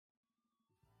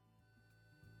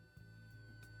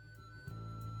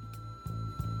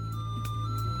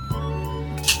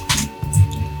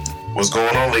What's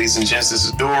going on, ladies and gents? This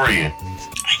is Dorian.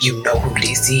 You know who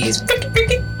this is.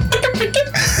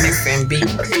 FMB.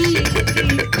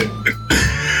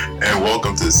 And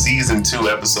welcome to Season 2,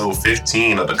 Episode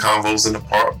 15 of the Convos in the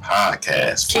Park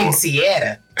podcast. King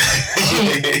Sierra.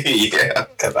 Yeah.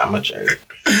 Because I'm a jerk.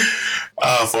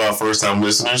 For our first-time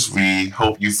listeners, we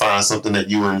hope you find something that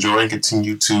you enjoy and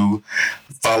continue to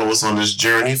follow us on this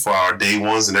journey. For our day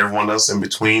ones and everyone else in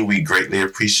between, we greatly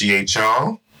appreciate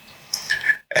y'all.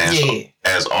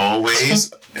 As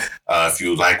always, if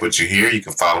you like what you hear, you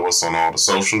can follow us on all the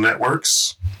social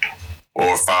networks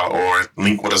or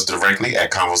link with us directly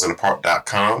at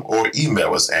convosinthepark.com or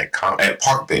email us at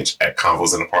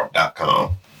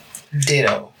parkbench@convosinthepark.com.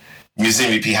 Ditto. Ms.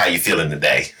 MVP, how you feeling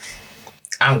today?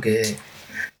 I'm good.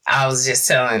 I was just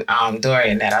telling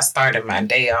Dorian that I started my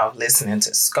day off listening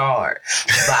to Scarred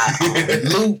by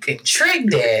Luke and Trick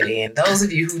Daddy. And those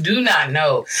of you who do not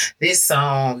know, this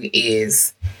song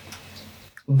is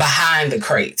behind the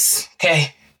crates.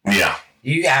 Okay? Yeah.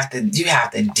 You have to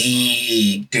dig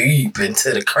deep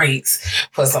into the crates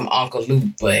for some Uncle Luke.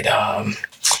 But I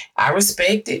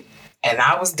respect it, and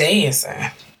I was dancing.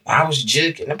 I was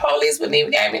juking. The police wouldn't even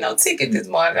give me no ticket this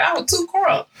morning. I was too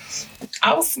crunk.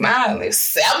 I was smiling. It's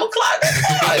 7 o'clock this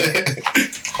morning.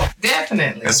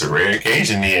 Definitely. That's a rare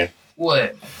occasion then.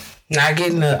 What? Not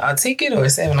getting a ticket or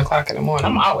 7 o'clock in the morning?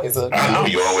 I'm always up. I know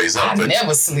you're always up. I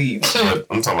never sleep. But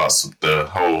I'm talking about the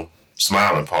whole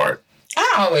smiling part.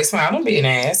 I always smile. Don't be an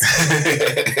ass.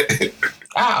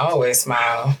 I always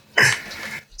smile.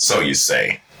 So you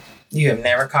say. You have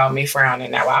never called me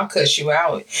frowning. Now, I'll cuss you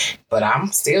out, but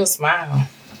I'm still smiling.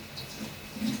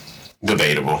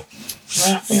 Debatable.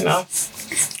 Well,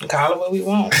 call it what we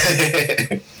want.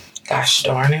 Gosh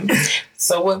darn it.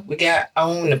 So what we got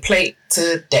on the plate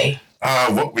today?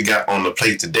 What we got on the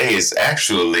plate today is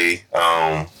actually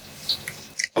a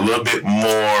little bit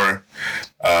more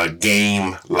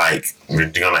game-like. We're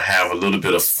going to have a little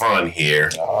bit of fun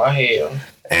here. Oh, hell.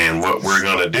 And what we're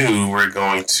going to do, we're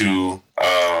going to...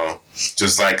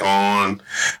 just like on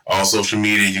all social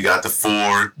media, you got the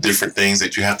 4 different things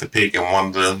that you have to pick, and one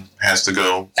of them has to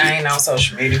go. I ain't on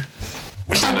social media.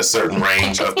 Within a certain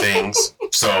range of things.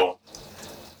 So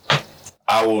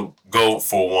I will go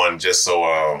for one just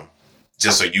so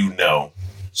you know,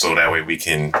 so that way we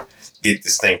can get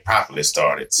this thing properly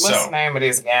started. What's the name of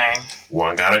this game?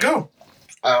 One gotta go.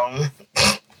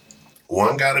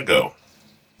 One gotta go.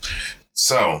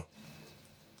 So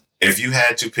if you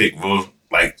had to pick,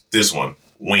 like this one,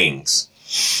 wings.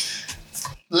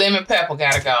 Lemon pepper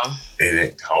gotta go.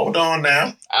 Hold on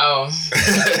now. Oh.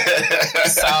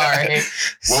 Sorry.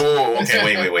 Whoa,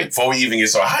 okay, wait. Before we even get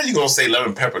started, how you gonna say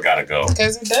lemon pepper gotta go?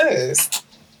 Because it does.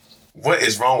 What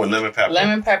is wrong with lemon pepper?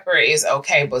 Lemon pepper is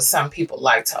okay, but some people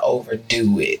like to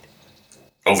overdo it.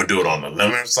 Overdo it on the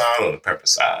lemon side or the pepper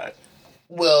side?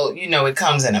 Well, it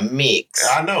comes in a mix.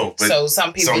 I know. But so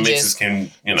some people just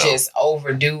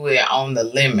overdo it on the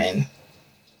lemon.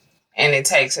 And it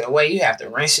takes it away. You have to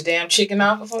rinse your damn chicken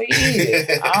off before you eat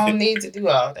it. I don't need to do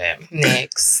all that.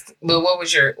 Next. But what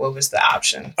was the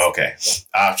option? Okay.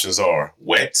 Options are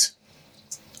wet,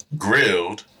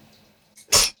 grilled,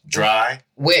 dry.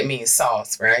 Wet means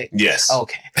sauce, right? Yes.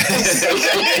 Okay.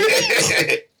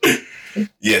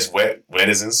 Yes, wet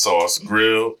is in sauce,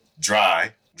 grilled,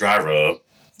 dry rub,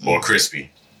 or crispy.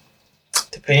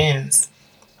 Depends.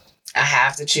 I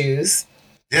have to choose.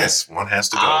 Yes, one has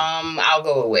to go. I'll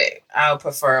go with wet. I'll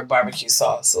prefer a barbecue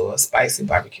sauce or a spicy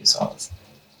barbecue sauce.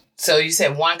 So you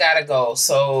said one gotta go.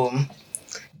 So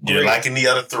you're liking the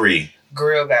other 3.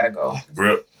 Grill gotta go.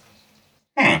 Grill.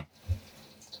 It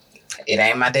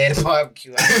ain't my daddy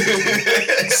barbecue.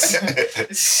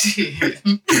 Shit.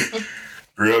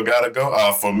 Grill gotta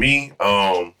go. For me,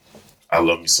 I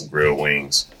love me some grilled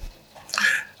wings.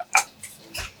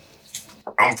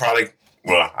 I'm probably.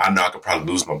 Well, I know I could probably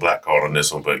lose my black card on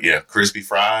this one, but yeah, crispy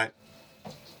fried,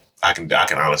 I can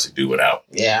honestly do without.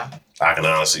 Yeah. I can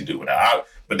honestly do without.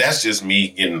 But that's just me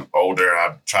getting older.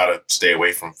 I try to stay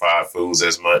away from fried foods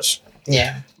as much.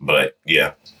 Yeah. But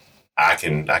yeah, I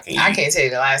can eat. I can't tell you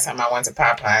the last time I went to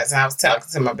Popeyes, and I was talking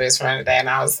to my best friend today, and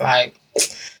I was like,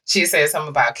 she said something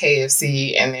about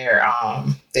KFC and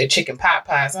their chicken pot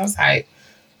pies. I was like,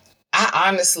 I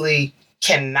honestly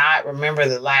cannot remember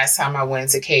the last time I went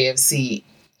to KFC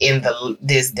in the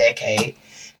last decade.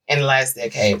 I'm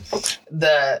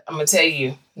gonna tell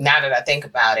you, now that I think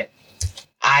about it,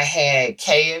 I had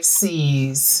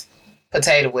KFC's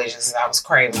potato wedges I was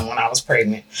craving when I was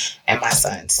pregnant, and my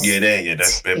sons. Yeah, them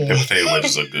potato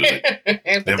wedges are good.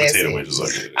 Them potato wedges are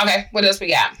good. Okay, what else we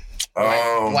got?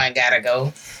 One gotta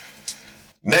go.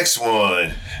 Next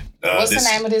one. What's the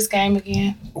name of this game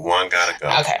again? One gotta go.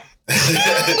 Okay.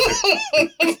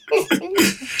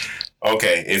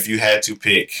 Okay, if you had to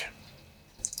pick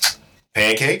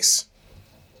pancakes,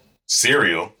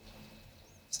 cereal,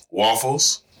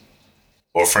 waffles,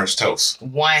 or French toast.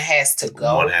 One has to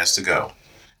go. One has to go.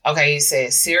 Okay, you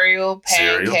said cereal,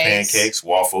 pancakes,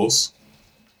 waffles,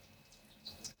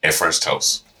 and French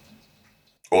toast.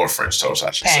 Or French toast, I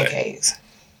should pancakes. say.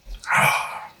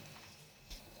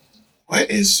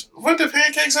 What do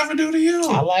pancakes ever do to you?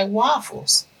 I like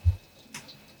waffles.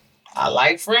 I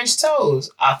like French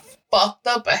toast. I fucked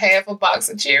up a half a box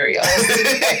of Cheerios.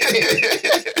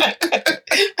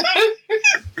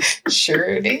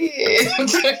 Sure did.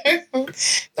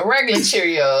 The regular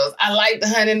Cheerios. I like the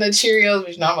honey nut Cheerios,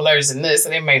 which I'm allergic to nuts, so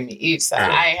they made me eat. So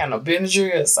I ain't had no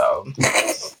Benadryl, so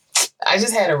I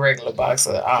just had a regular box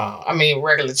of,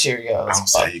 regular Cheerios. I don't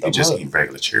say you can just eat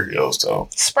regular Cheerios, though.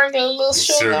 Sprinkle a little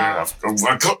sugar. I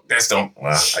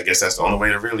guess that's the only way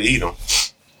to really eat them.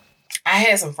 I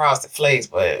had some Frosted Flakes,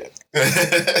 but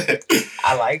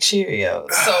I like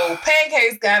Cheerios. So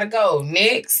pancakes gotta go.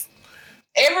 Next,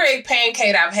 every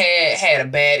pancake I've had a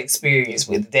bad experience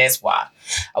with. That's why.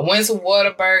 I went to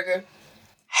Whataburger,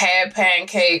 had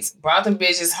pancakes, brought them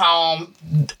bitches home,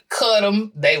 cut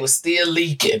them. They were still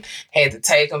leaking. Had to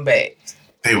take them back.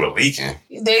 They were leaking?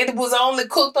 They was only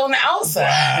cooked on the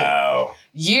outside. Wow.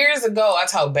 Years ago, I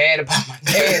talked bad about my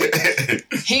dad.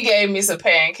 He gave me some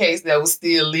pancakes that was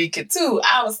still leaking too.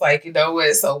 I was like, you know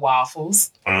what? So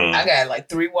waffles. I got like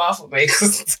 3 waffle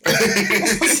makers.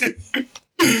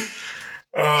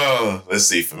 Oh, let's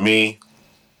see. For me,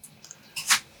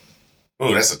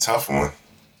 ooh, that's a tough one.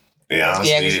 Yeah,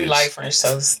 honestly, because you like French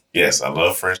toast. Yes, I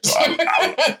love French toast.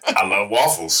 I love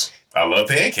waffles. I love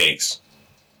pancakes.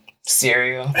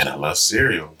 Cereal. And I love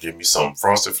cereal. Give me some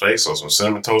Frosted Flakes or some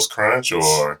Cinnamon Toast Crunch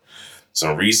or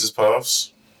some Reese's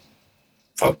Puffs.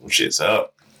 Fuck them shits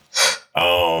up.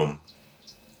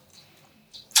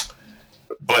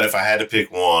 But if I had to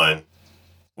pick one,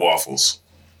 waffles.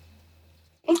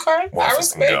 Okay,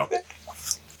 waffles I respect it.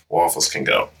 Waffles can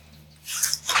go.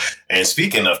 And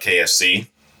speaking of KFC.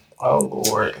 Oh,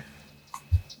 Lord.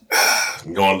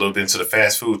 I'm going a little bit into the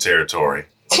fast food territory.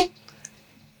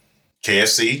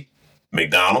 KFC,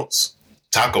 McDonald's,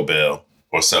 Taco Bell,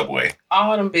 or Subway.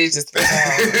 All them bitches to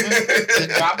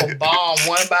drop a bomb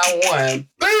one by one.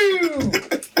 Boom!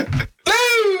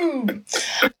 Boom!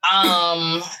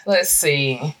 Let's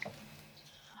see.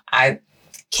 I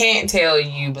can't tell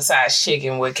you besides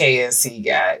chicken what KFC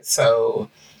got. So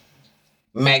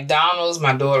McDonald's,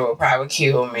 my daughter will probably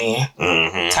kill me.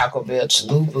 Mm-hmm. Taco Bell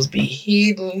chalupas be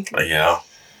hidden. Yeah.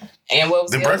 And what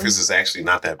was the breakfast is actually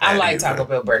not that bad. I like Taco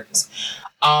Bell breakfast.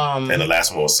 And the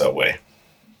last one was Subway.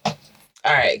 All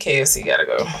right, KFC gotta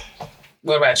go.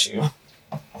 What about you?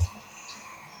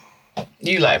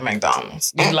 You like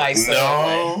McDonald's? You like Subway?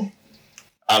 No,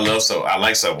 I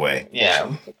like Subway.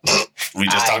 Yeah, we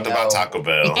just talked about Taco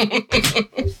Bell.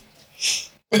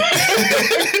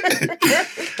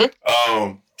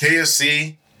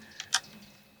 KFC.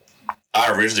 I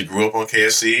originally grew up on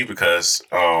KFC because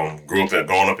growing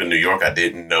up in New York, I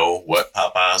didn't know what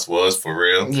Popeyes was for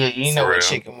real. Yeah, you know what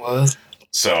chicken was.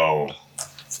 So,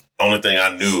 only thing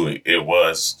I knew it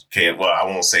was I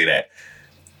won't say that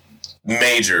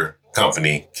major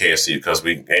company KFC because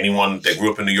anyone that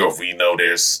grew up in New York, we know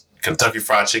there's Kentucky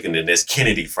Fried Chicken and there's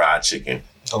Kennedy Fried Chicken.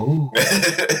 Oh,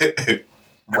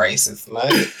 racist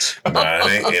much? Nah,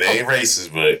 it ain't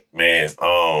racist, but man,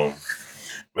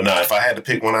 But no, if I had to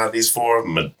pick one out of these 4,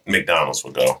 McDonald's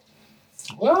would go.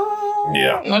 Well,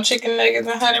 yeah. No chicken nuggets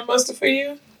and honey mustard for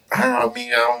you? I don't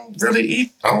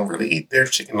really eat their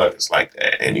chicken nuggets like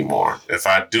that anymore. If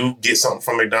I do get something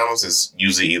from McDonald's, it's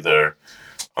usually either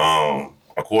a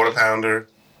quarter pounder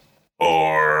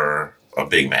or a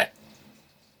Big Mac.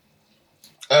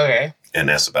 Okay. And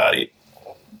that's about it.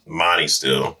 Monty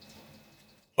still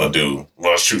will do.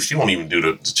 Well, shoot, she won't even do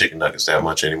the chicken nuggets that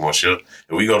much anymore. If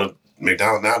we go to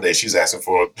McDonald's nowadays, she's asking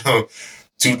for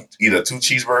either 2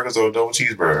 cheeseburgers or a double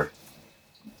cheeseburger.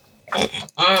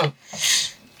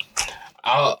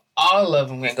 All of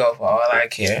them can go for all I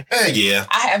care. Yeah.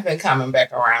 I have been coming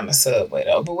back around the Subway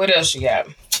though. But what else you got?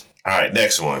 All right,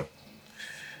 next one.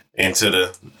 Into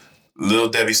the Little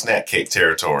Debbie snack cake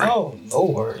territory. Oh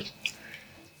Lord.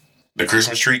 The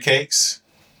Christmas tree cakes,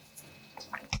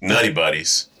 Nutty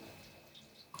Buddies,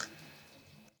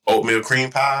 oatmeal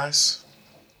cream pies,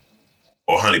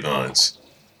 or honey buns.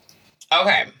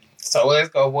 Okay, so let's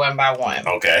go one by one.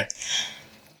 Okay.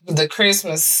 The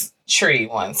Christmas tree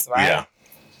ones, right? Yeah.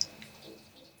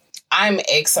 I'm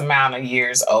X amount of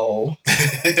years old.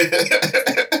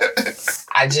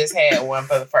 I just had one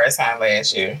for the first time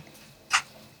last year.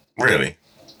 Really?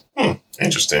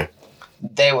 Interesting.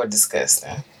 They were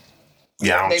disgusting.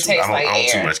 Yeah, I don't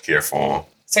too much care for them.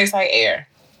 Tastes like air.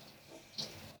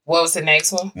 What was the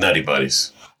next one? Nutty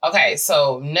Buddies. Okay,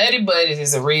 so Nutty Buddies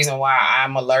is the reason why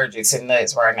I'm allergic to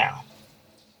nuts right now.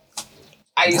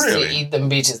 I used to eat them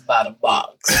bitches by the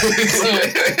box.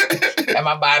 And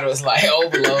my body was like,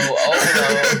 overload.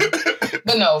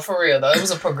 But no, for real though, it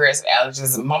was a progressive allergy.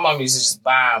 My mom used to just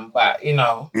buy them by,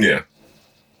 Yeah.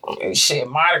 Shit,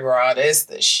 Mardi Gras, that's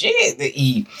the shit to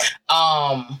eat.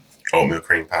 Oatmeal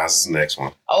cream pies is the next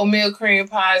one. Oatmeal cream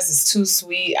pies is too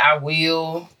sweet. I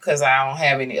will, because I don't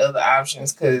have any other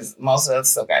options, because most of the other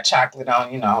stuff got chocolate on.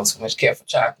 I don't too much care for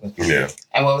chocolate. Yeah.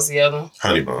 And what was the other one?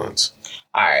 Honey buns.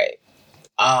 All right.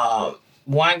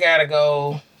 One gotta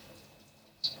go.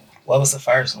 What was the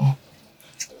first one?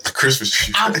 The Christmas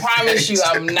tree. I promise you,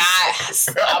 I'm not.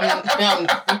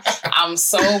 I'm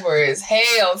sober as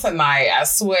hell tonight. I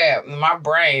swear, my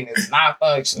brain is not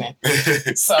functioning.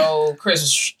 So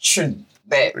Christmas tree,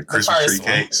 the Christmas first tree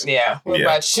one. cakes. Yeah. What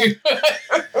about you?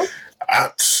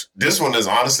 This one is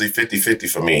honestly 50-50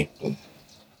 for me.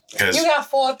 You got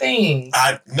 4 things.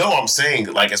 I'm saying,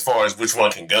 like, as far as which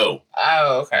one can go.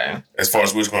 Oh, okay. As far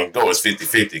as which one can go, it's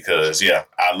 50-50 because, yeah,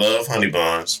 I love honey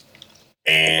buns.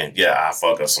 And, yeah, I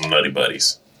fuck up some Nutty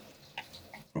Buddies.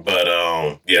 But,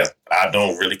 yeah, I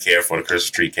don't really care for the Christmas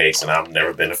tree cakes, and I've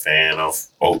never been a fan of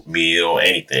oatmeal or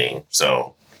anything.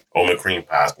 So, oatmeal cream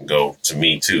pies can go to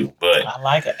me, too. But I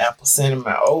like an apple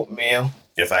cinnamon oatmeal.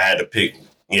 If I had to pick,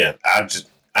 yeah, I just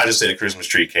say the Christmas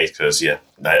tree cakes because, yeah,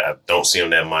 I don't see them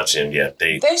that much, and, yeah,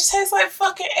 they just taste like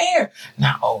fucking air.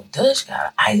 Now, Old Dutch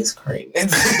got ice cream. We'll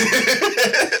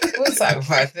talk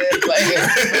about that later.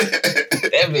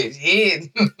 That bitch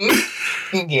hit.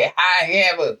 You get high, you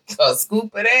have a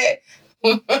scoop of that.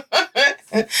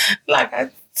 Like I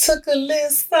took a little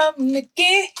something to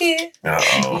get here.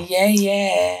 Uh-oh.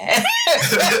 Yeah.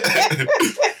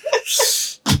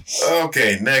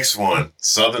 Okay, next one.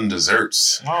 Southern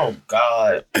desserts. Oh,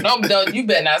 God. No, you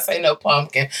better not say no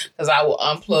pumpkin, because I will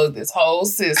unplug this whole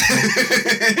system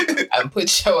and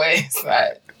put your ass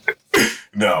out.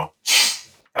 No.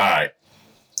 All right.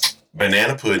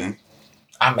 Banana pudding.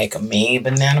 I make a mean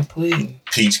banana pudding.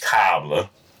 Peach cobbler.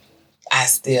 I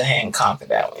still hadn't conquered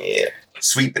that one yet.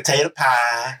 Sweet potato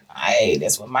pie. Hey,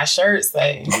 that's what my shirt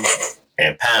say.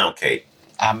 And pound cake.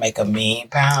 I make a mean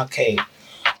pound cake.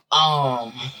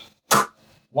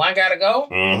 One gotta go.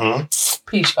 Mm-hmm.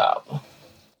 Peach cobbler.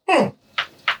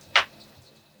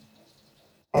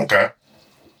 Okay.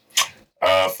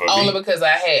 For Only me, because I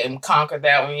hadn't conquered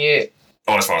that one yet.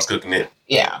 Oh, as far as cooking it?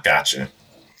 Yeah. Gotcha.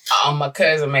 My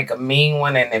cousin make a mean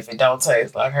one, and if it don't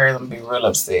taste like her, I'm be real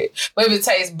upset. But if it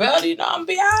tastes better, I'm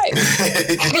be alright.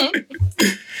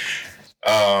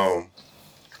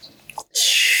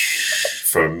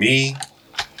 For me,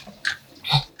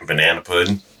 banana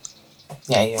pudding.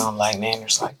 Yeah, you don't like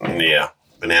nanners like that. Yeah,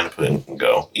 banana pudding can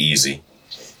go easy.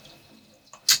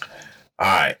 All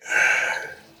right.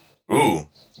 Ooh,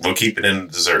 we'll keep it in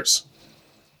the desserts.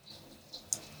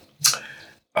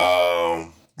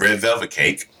 Red velvet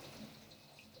cake.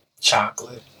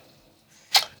 Chocolate.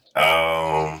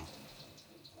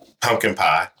 Pumpkin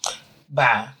pie.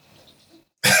 Bye.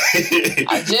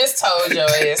 I just told your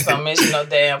ass don't mention no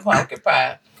damn pumpkin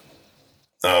pie.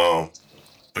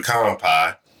 Pecan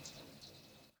pie.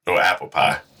 Or apple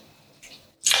pie.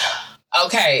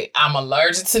 Okay, I'm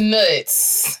allergic to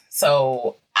nuts,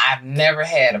 so I've never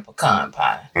had a pecan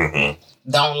pie. Mm-hmm.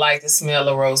 Don't like the smell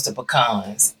of roasted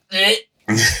pecans.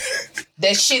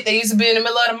 That shit that used to be in the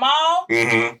middle of the mall?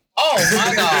 Mm-hmm. Oh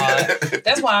my God.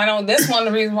 That's why that's one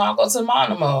of the reasons why I don't go to the mall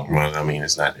no more. Well, I mean,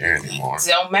 it's not there anymore. It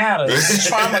don't matter. It's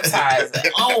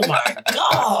traumatizing. Oh my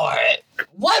God.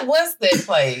 What was that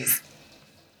place?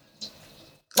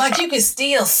 Like you can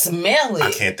still smell it.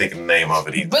 I can't think of the name of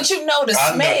it either. But you know the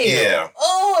smell. Yeah.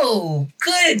 Oh,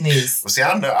 goodness. Well, see,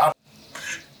 I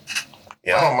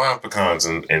don't mind pecans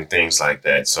and things like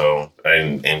that. So,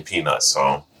 and peanuts.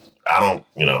 So, I don't,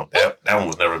 that one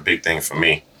was never a big thing for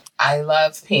me. I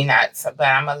love peanuts, but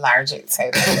I'm allergic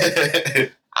to them.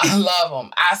 I love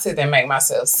them. I sit there and make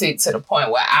myself sick to the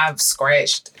point where I've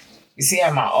scratched. You see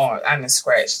how my arm, I done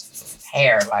scratched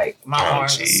hair. Like, my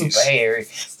arms are super hairy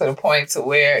to the point to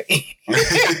where ain't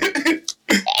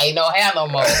no hair no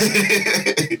more.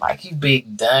 Like, you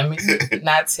big dummy.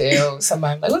 Not tell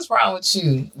somebody, like, what's wrong with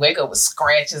you? Wake up with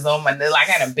scratches on my neck like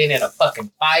I done been in a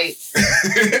fucking fight.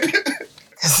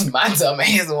 Because my dumb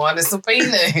ass wanted some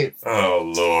peanuts.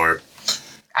 Oh, Lord.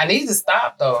 I need to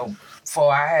stop, though,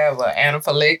 before I have an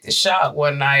anaphylactic shock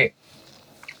one night.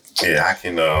 Yeah, I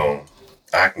can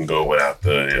go without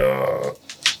the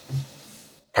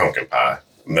pumpkin pie.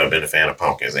 I've never been a fan of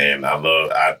pumpkins, and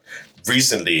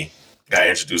recently got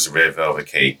introduced to red velvet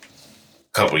cake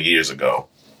a couple of years ago,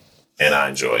 and I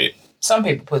enjoy it. Some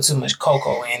people put too much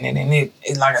cocoa in it, and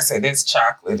it like I said, it's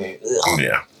chocolate. And,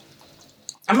 Yeah.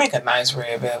 I make a nice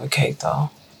red velvet cake, though.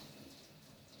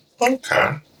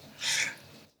 Okay.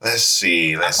 Let's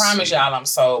see. I promise y'all I'm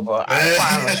sober. I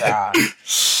promise y'all.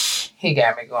 He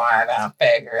got me going down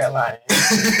fat girl line.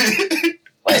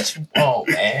 What you want,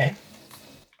 man?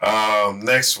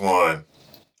 Next one.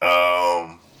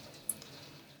 I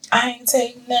ain't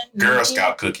taking nothing. Girl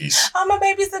Scout cookies. Oh, my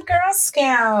baby's a Girl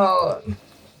Scout.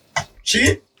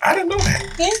 Shit, I didn't know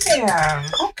that. Yeah.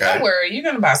 Okay. Don't worry, you're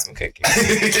gonna buy some cookies.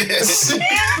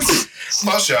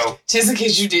 For sure. Just in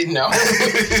case you didn't know.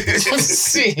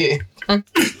 Shit.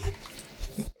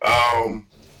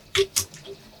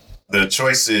 The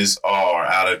choices are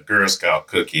out of Girl Scout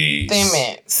cookies. Thin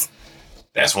Mints.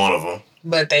 That's one of them.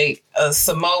 But they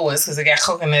Samoans, because they got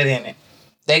coconut in it.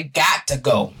 They got to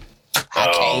go.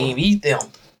 I can't even eat them.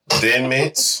 Thin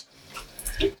Mints.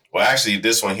 Well, actually,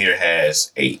 this one here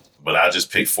has 8, but I'll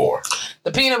just pick 4.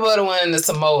 The peanut butter one and the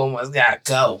Samoan ones got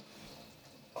to go.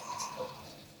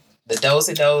 The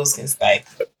Dosey-Dos can stay.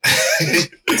 All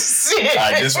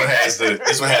right, this one has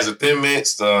the Thin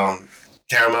Mints,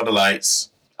 caramel delights.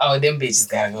 Oh, them bitches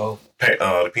gotta go.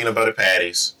 The peanut butter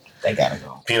patties. They gotta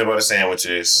go. Peanut butter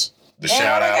sandwiches. The Damn,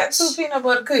 shout I outs. got 2 peanut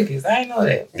butter cookies. I didn't know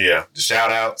that. Yeah, the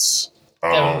shout outs.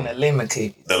 The lemon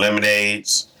cookies. The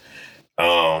lemonades.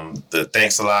 The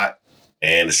thanks a lot.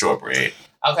 And the shortbread.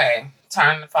 Okay,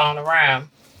 turn the phone around.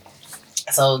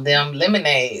 So them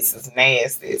lemonades is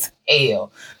nasty as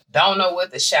hell. Don't know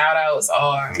what the shout outs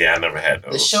are. Yeah, I never had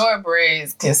those. The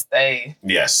shortbreads can stay.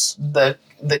 Yes.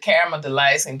 The caramel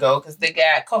delights can go because they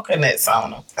got coconuts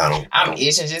on them. I'm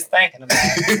itching just thinking about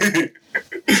it.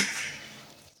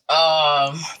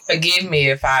 Forgive me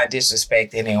if I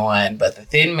disrespect anyone, but the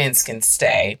Thin Mints can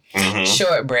stay. Mm-hmm.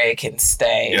 Shortbread can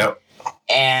stay. Yep.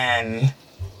 And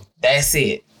that's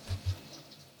it.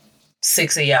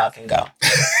 6 of y'all can go.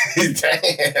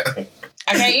 Damn.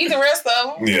 I can't eat the rest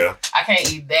of them. Yeah. I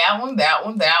can't eat that one.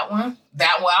 I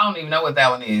don't even know what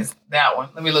that one is. That one.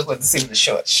 Let me look see what the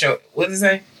short. What did it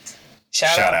say?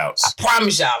 Shout outs. I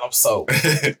promise y'all I'm sober.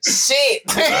 Shit.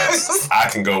 I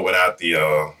can go without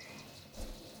the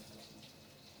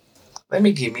Let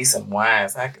me get me some wine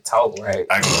so I can talk right.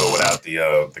 I can go without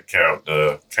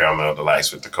the caramel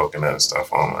delights with the coconut and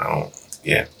stuff on. I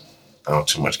don't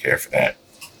too much care for that.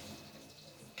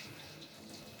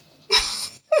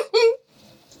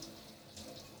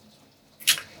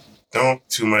 Don't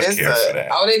too much care for that.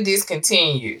 Oh, they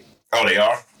discontinued. Oh, they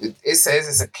are? It says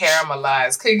it's a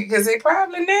caramelized cookie because they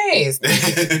probably nasty.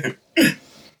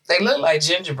 They look like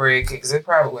gingerbread cookies. That's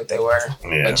probably what they were.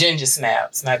 Yeah. But ginger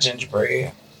snaps, not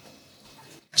gingerbread.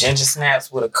 Ginger snaps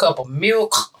with a cup of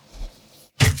milk.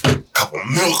 Cup of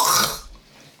milk.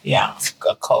 Yeah,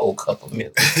 a cold cup of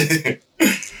milk.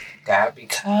 Gotta be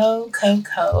cold. I'm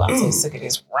so sick of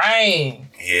this rain.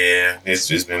 Yeah, it's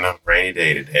just been a rainy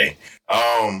day today.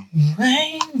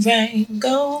 Rain,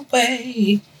 go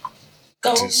away.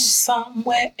 Go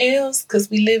somewhere else, because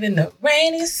we live in the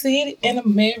rainy city in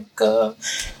America.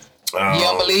 You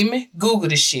don't believe me? Google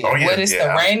this shit. Oh, yeah, what is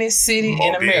the rainiest city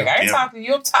in America? I ain't talking to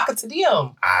you. I'm talking to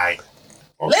them. Okay.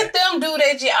 Let them do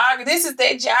their geography. This is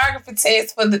their geography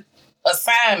test for the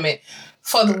assignment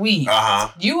for the week.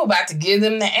 Uh-huh. You about to give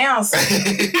them the answer.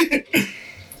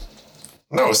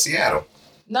 No, it's Seattle.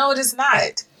 No, it is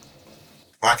not.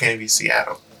 Why can't it be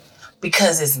Seattle?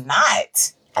 Because it's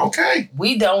not. Okay.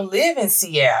 We don't live in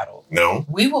Seattle. No.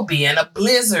 We will be in a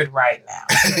blizzard right now.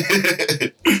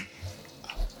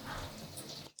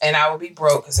 And I will be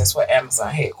broke because that's what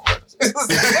Amazon headquarters is.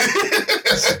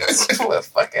 That's what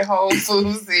fucking Whole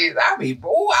Foods is. I'll be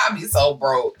so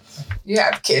broke. You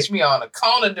have to catch me on a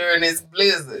corner during this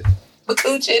blizzard.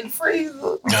 Bakucha and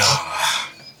freezer.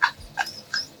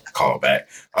 Call back.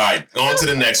 All right, going to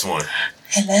the next one.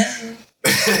 Hello.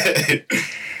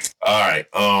 All right.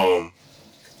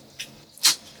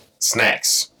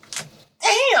 Snacks.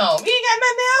 Damn, you ain't got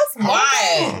nothing else?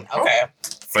 Wine. Okay.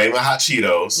 Flaming Hot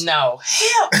Cheetos. No.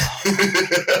 Hell.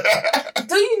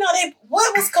 Do you know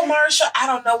what was commercial? I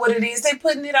don't know what it is. They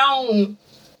putting it on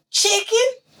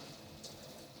chicken.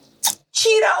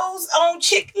 Cheetos on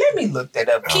chicken. Let me look that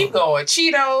up. Keep going.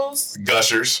 Cheetos.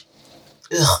 Gushers.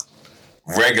 Ugh.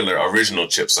 Regular original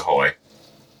Chips Ahoy.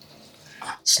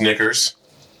 Snickers.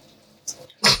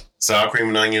 Sour cream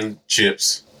and onion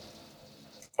chips.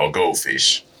 Or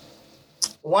Goldfish.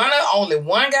 Only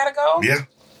one gotta go? Yeah.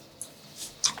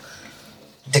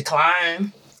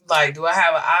 Decline. Like, do I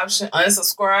have an option?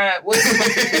 Unsubscribe?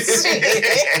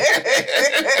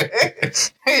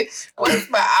 What's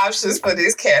my options for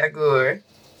this category?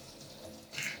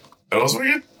 Those were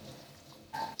your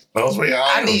items.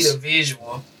 I need a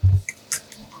visual.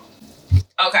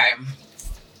 Okay.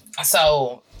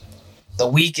 So, the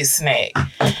weakest snack.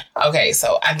 Okay,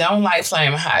 so I don't like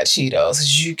Flaming Hot Cheetos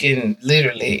because you can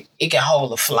literally, it can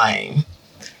hold a flame.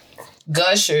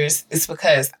 Gushers is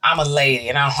because I'm a lady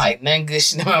and I don't like nothing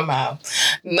gushing in my mouth.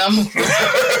 Number 3.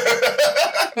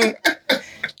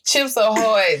 Chips are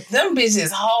hard. Them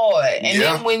bitches hard. And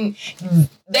then when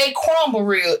they crumble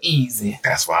real easy.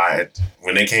 That's why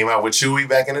when they came out with Chewy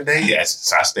back in the day,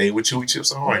 yes, I stayed with Chewy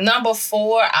Chips Ahoy. Number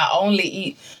 4, I only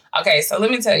eat. Okay, so let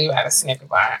me tell you about a Snicker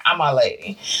bar. I'm a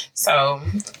lady. So,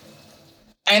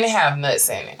 and it have nuts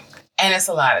in it. And it's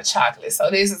a lot of chocolate. So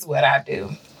this is what I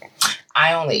do.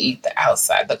 I only eat the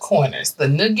outside, the corners, the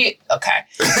nugget. Okay.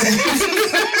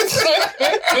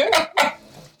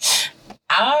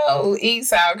 I'll eat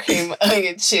sour cream,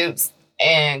 onion chips,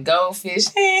 and goldfish.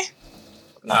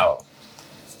 No.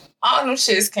 All them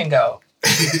shits can go.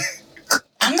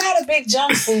 I'm not a big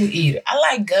junk food eater. I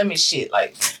like gummy shit.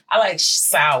 Like, I like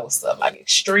sour stuff, like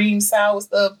extreme sour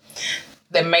stuff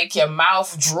that make your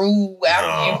mouth drool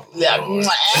after you.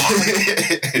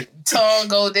 Tongue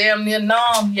go damn near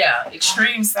numb. Yeah,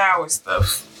 extreme sour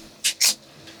stuff.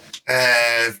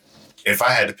 If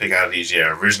I had to pick out of these,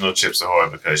 original Chips Ahoy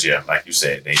because like you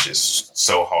said, they just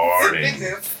so hard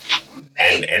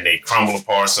and they crumble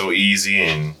apart so easy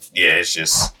and it's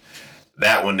just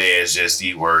that one there is just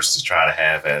the worst to try to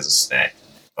have as a snack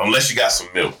unless you got some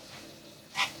milk,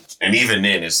 and even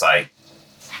then it's like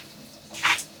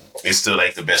it's still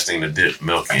like the best thing to dip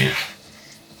milk in.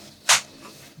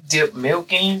 Dip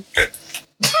milk in?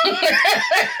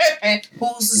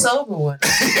 Who's the sober one?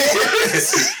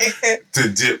 To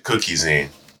dip cookies in.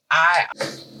 I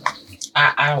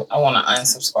want to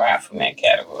unsubscribe from that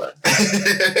category.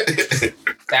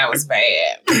 That was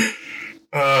bad.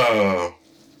 Oh.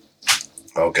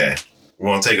 Okay. We're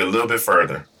going to take it a little bit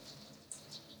further.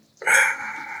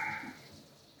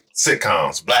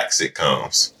 Sitcoms. Black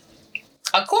sitcoms.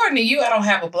 According to you, I don't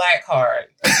have a black card.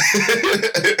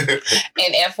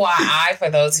 And FYI, for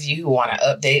those of you who want to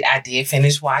update, I did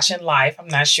finish watching Life. I'm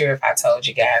not sure if I told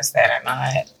you guys that or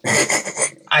not.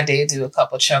 I did do a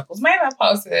couple chuckles. Maybe I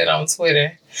posted it on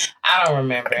Twitter. I don't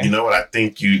remember. You know what? I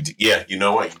think you did. Yeah, you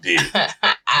know what? You did.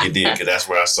 You did, because that's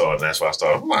where I saw it. And that's why I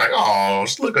started. I'm like, oh,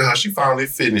 look at how she finally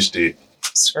finished it.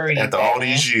 Screw you. After all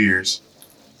these years.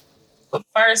 But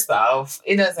first off,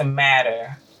 it doesn't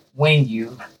matter when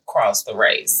you cross the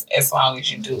race, as long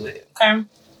as you do it. Okay?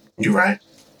 You're right.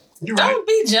 Don't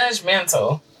be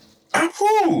judgmental.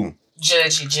 Who?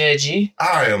 Judgy.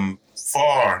 I am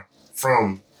far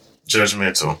from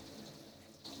judgmental.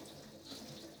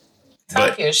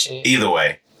 Talk your shit. Either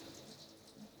way.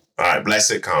 All right, black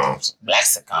sitcoms. Black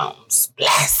sitcoms.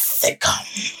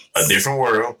 A Different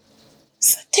World.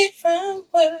 It's a different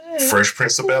world. Fresh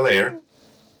Prince of Bel-Air.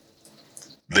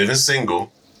 Living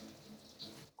Single.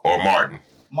 Or Martin.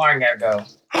 Martin gotta go.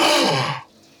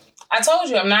 I told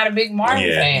you I'm not a big Martin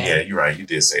fan. Yeah, you're right. You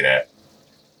did say that.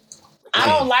 I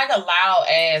don't like a loud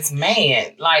ass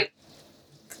man. Like,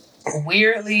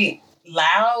 weirdly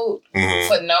loud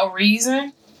for no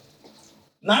reason.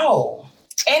 No.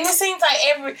 And it seems like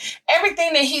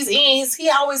everything that he's in, he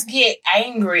always get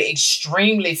angry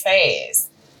extremely fast.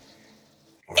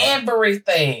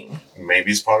 Everything.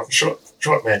 Maybe it's part of a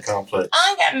short man complex. I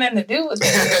ain't got nothing to do with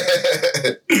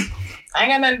that.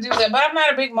 But I'm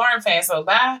not a big Martin fan, so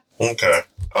bye. Okay.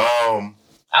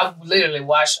 I literally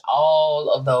watched all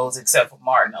of those except for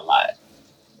Martin a lot.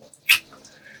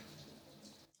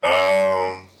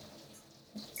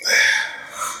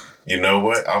 You know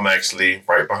what? I'm actually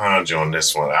right behind you on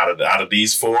this one. Out of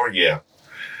these four, yeah,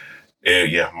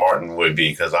 Martin would be,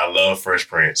 because I love Fresh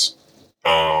Prince.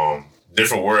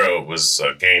 Different World was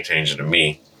a game changer to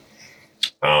me.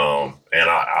 And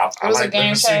I it was like a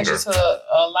game changer to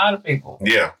a lot of people.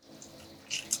 Yeah.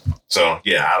 So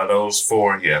yeah, out of those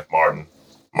four, yeah, Martin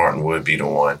would be the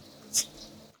one.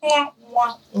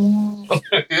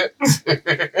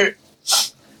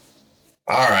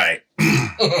 All right.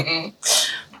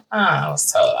 I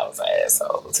was told I was an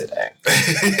asshole today.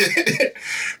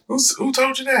 Who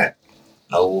told you that?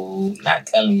 No, not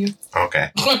telling you.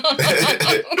 Okay.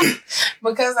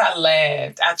 Because I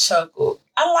laughed, I chuckled.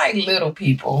 I like little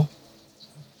people.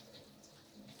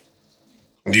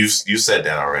 You said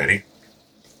that already.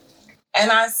 And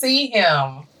I see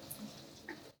him.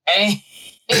 And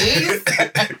he'd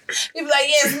be like,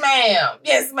 yes, ma'am.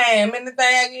 Yes, ma'am.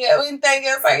 Anything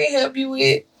else I can help you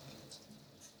with?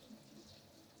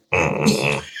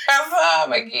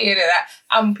 gonna get it.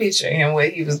 I'm picturing him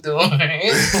what he was doing.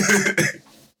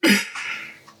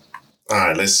 All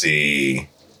right, let's see.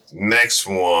 Next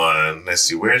one. Let's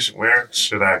see. Where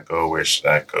should I go? Where should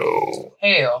I go?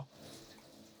 Hell.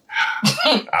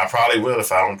 I probably will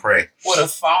if I don't pray. With a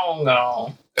phone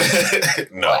on.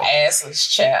 No. Or assless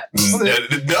chaps. No.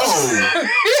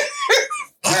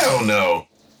 Hell no.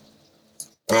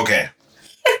 Okay.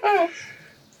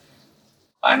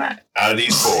 Why not? Out of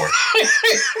these 4,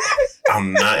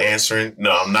 I'm not answering.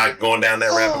 No, I'm not going down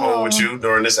that rabbit hole with you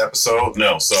during this episode.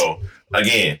 No. So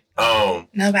again,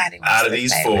 nobody wants out of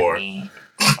these 4,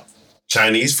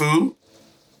 Chinese food,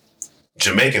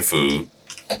 Jamaican food,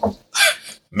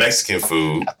 Mexican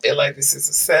food. I feel like this is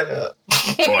a setup.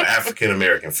 Or African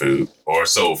American food or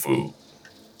soul food.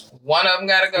 One of them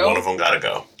gotta go. One of them gotta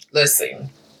go. Let's see.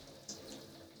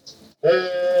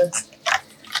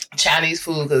 Chinese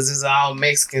food, because it's all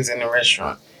Mexicans in the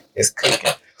restaurant. It's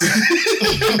cooking.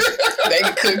 They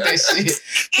can cook that shit.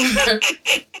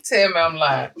 Tell me I'm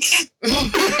lying.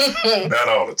 Not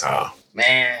all the time.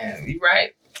 Man, you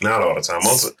right. Not all the time.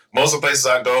 Most of the places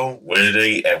I go, where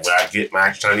I get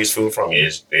my Chinese food from,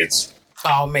 it's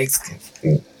all Mexican.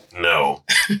 No,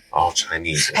 all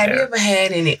Chinese. Have you ever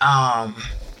had any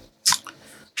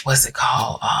what's it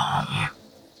called?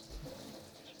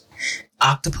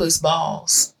 Octopus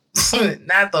balls.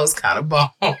 Not those kind of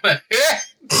balls. No.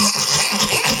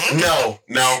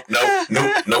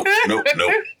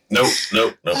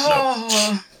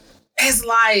 It's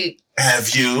like.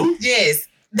 Have you? Yes,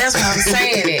 that's what I'm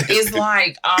saying. It's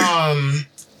like,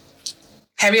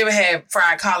 have you ever had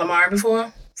fried calamari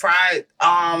before? Fried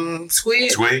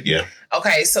squid? Squid, yeah.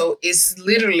 Okay, so it's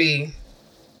literally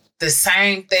the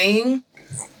same thing,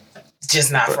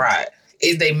 just not fried.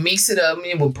 They mix it up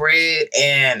with bread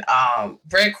and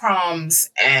breadcrumbs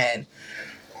and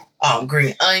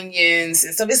green onions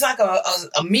and stuff. It's like a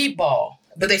meatball,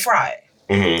 but they fry it.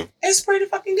 Mm-hmm. It's pretty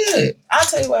fucking good. I'll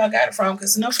tell you where I got it from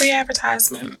because no free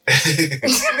advertisement.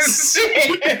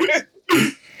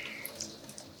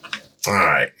 All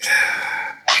right.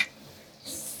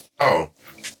 Oh,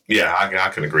 yeah, I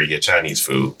can agree. Yeah, Chinese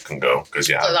food can go because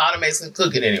a lot of Mexican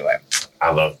cooking anyway.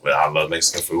 I love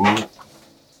Mexican food.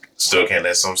 Still can't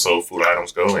let some soul food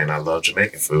items go, and I love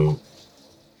Jamaican food.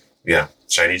 Yeah,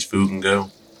 Chinese food can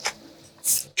go.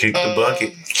 Kick the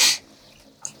bucket.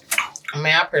 I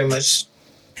mean, I pretty much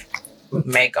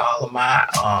make all of my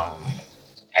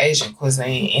Asian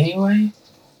cuisine anyway.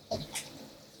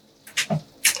 All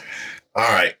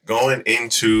right, going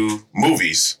into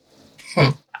movies.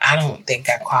 I don't think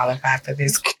I qualify for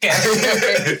this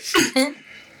category.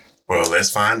 Well, let's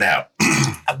find out.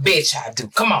 I bet I do.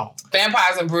 Come on.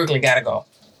 Vampires in Brooklyn gotta go.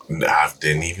 I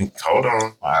didn't even. Hold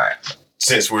on. All right.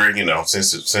 Since we're,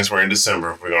 since we're in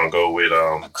December, we're gonna go with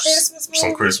some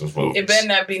Christmas movies. It better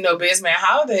not be no Best Man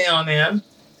Holiday on there.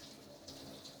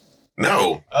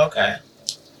 No. Okay.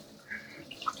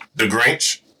 The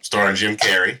Grinch, starring Jim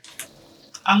Carrey.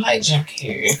 I like Jim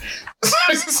Carrey.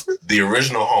 The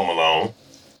original Home Alone.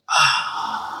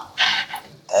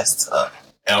 That's tough.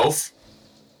 Elf.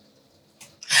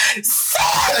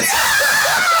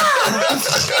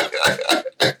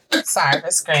 Sorry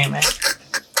for screaming.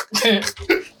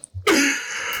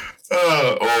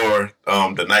 Or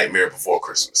The Nightmare Before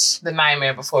Christmas. The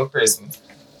Nightmare Before Christmas.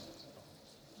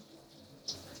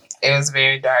 It was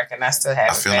very dark, and I still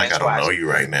haven't finished watching it. I feel like I don't know you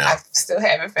right now. I still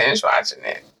haven't finished watching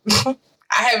it.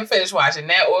 I haven't finished watching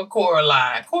that or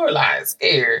Coraline. Coraline is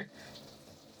scary.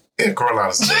 Yeah, Coraline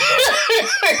is a little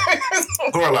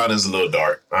dark. Coraline is a little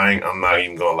dark. I'm not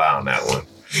even gonna lie on that one.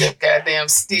 The goddamn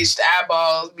stitched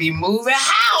eyeballs be moving.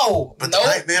 How? But the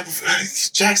Nightmare Before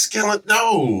Jack Skellington.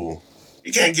 No,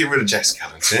 you can't get rid of Jack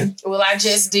Skellington. Well, I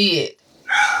just did.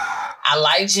 I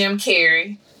like Jim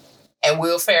Carrey, and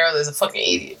Will Ferrell is a fucking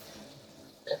idiot.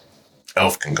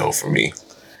 Elf can go for me.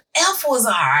 Elf was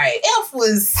alright.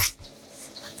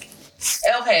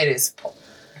 Elf had his.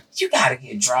 You gotta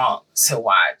get drunk to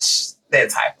watch that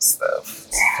type of stuff.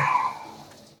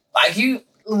 Like we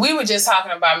were just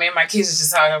talking about, me and my kids were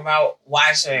just talking about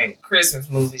watching Christmas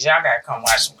movies. Y'all gotta come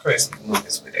watch some Christmas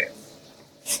movies with it.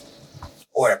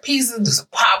 Order pizza, do some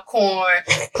popcorn,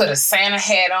 put a Santa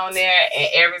hat on there, and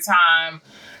every time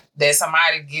that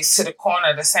somebody gets to the corner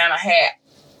of the Santa hat,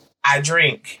 I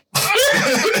drink.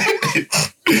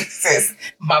 Since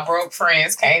my broke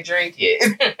friends can't drink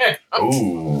it.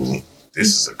 Ooh, this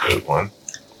is a good one.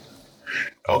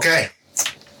 Okay.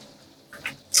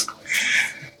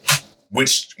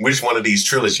 Which one of these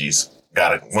trilogies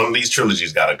gotta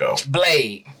go?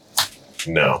 Blade.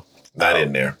 No, not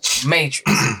in there.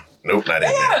 Matrix. Nope, not in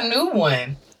there. They got a new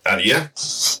one. Yeah.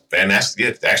 And that's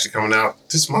actually coming out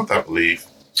this month, I believe.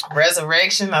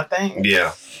 Resurrection, I think.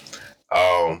 Yeah.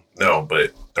 No,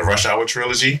 but the Rush Hour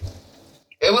trilogy.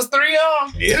 It was 3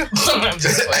 of them. Yeah. I'm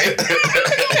just playing.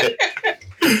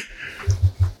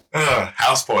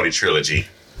 House Party trilogy.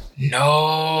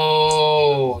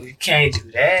 No, you can't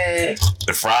do that.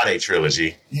 The Friday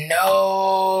trilogy.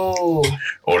 No.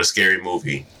 Or the Scary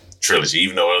Movie trilogy,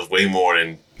 even though it was way more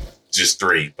than just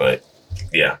 3. But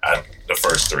yeah, the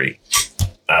first 3.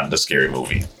 The Scary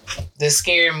Movie. The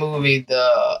Scary Movie,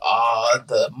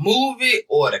 the movie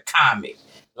or the comic?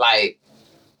 Like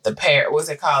what's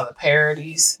it called? The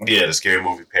parodies? Yeah, the Scary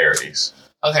Movie parodies.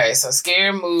 Okay, so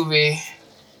Scary Movie.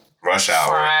 Rush Hour.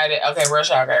 Friday. Okay, Rush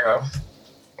Hour gotta go.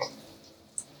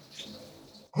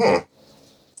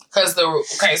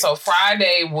 So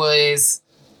Friday was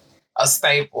a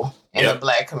staple in the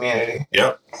Black community.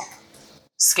 Yep.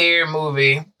 Scary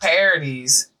Movie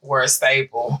parodies were a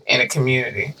staple in the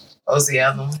community. What was the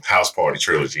other one? House Party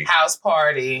trilogy. House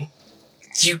Party.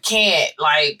 You can't,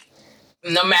 like,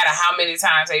 no matter how many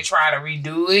times they try to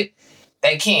redo it,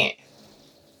 they can't.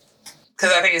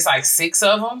 Because I think it's like 6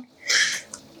 of them.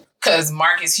 Because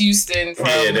Marcus Houston from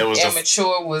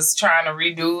Immature was trying to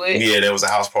redo it. Yeah, there was a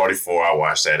House Party 4. I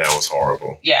watched that. That was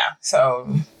horrible. Yeah, so.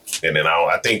 And then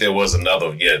I think there was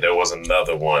another. Yeah, there was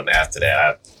another one after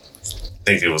that. I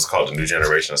think it was called The New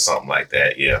Generation or something like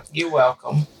that. Yeah. You're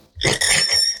welcome.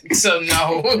 So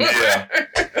no. Yeah.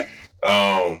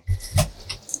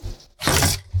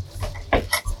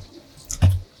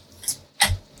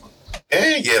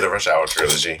 And yeah, the Rush Hour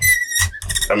trilogy.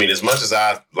 I mean, as much as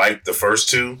I like the first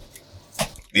 2,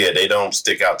 yeah, they don't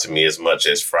stick out to me as much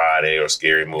as Friday or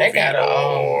Scary Movie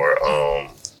or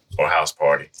House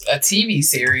Party. A TV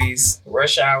series,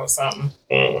 Rush Hour or something.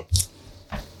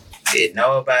 Didn't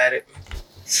know about it.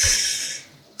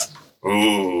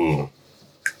 Ooh,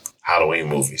 Halloween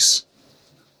movies.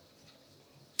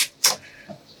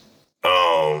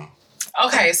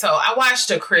 Okay, so I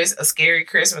watched a scary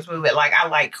Christmas movie. Like, I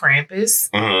like Krampus.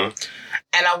 Mm-hmm.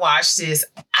 And I watched this.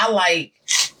 I like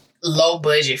low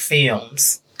budget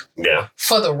films. Yeah.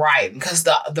 For the writing. Because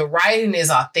the writing is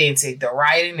authentic. The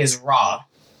writing is raw.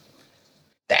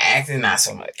 The acting, not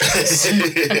so much. But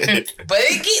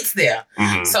it gets there.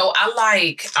 Mm-hmm. So I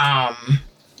like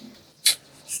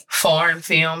foreign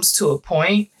films to a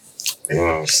point.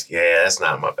 Yeah, that's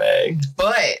not my bag.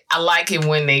 But I like it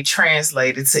when they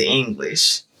translate it to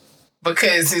English.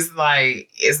 Because it's like,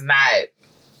 it's not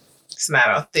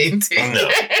authentic. No.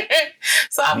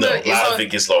 So a lot of it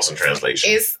gets lost in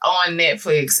translation. It's on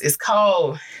Netflix. It's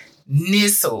called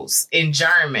Nissels in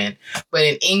German, but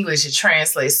in English it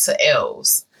translates to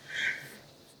elves.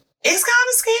 It's kind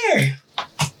of scary.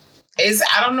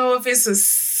 I don't know if it's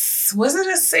was it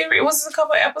a series? Was it a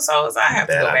couple episodes? I have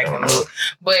to go back and look.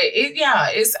 But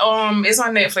it's on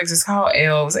Netflix. It's called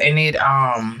Elves, and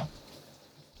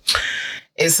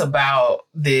it's about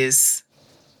this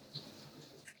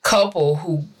couple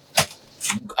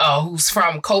who's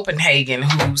from Copenhagen,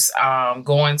 who's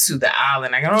going to the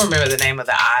island. I don't remember the name of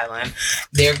the island.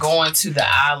 They're going to the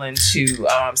island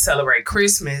to celebrate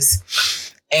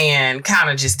Christmas and kind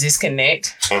of just disconnect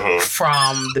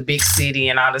from the big city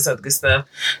and all this other good stuff.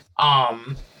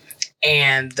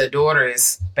 And the daughter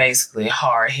is basically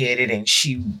hard-headed, and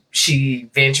she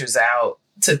ventures out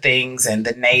to things, and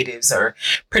the natives are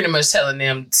pretty much telling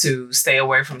them to stay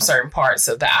away from certain parts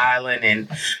of the island and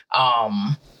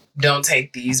don't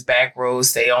take these back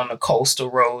roads, stay on the coastal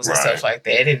roads and stuff like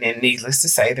that. And then needless to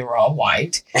say, they're all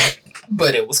white.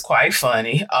 But it was quite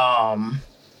funny.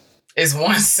 It's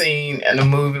one scene in the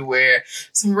movie where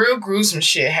some real gruesome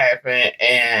shit happened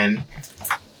and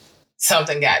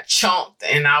something got chunked,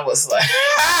 and I was like,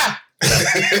 ah!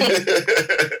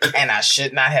 And I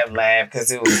should not have laughed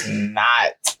because it was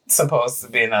not supposed to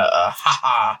be a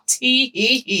ha-ha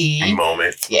tee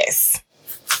moment. Yes.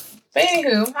 But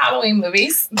anywho, Halloween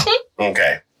movies.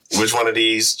 Okay. Which one of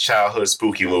these childhood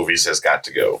spooky movies has got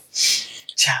to go?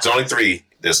 It's only 3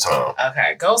 this time.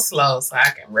 Okay, go slow so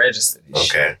I can register this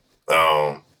shit.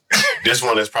 This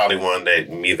one is probably one that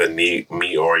neither me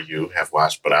or you have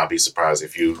watched, but I'll be surprised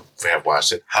if you have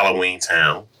watched it. Halloween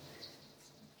Town.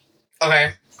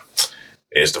 Okay.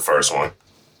 Is the first one.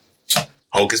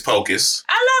 Hocus Pocus.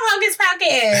 I love Hocus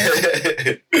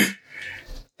Pocus.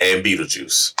 And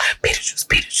Beetlejuice. Beetlejuice.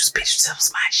 That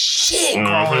was my shit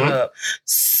growing up.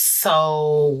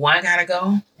 So, one gotta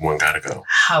go? One gotta go.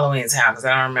 Halloween Town, because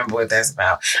I don't remember what that's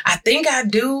about. I think I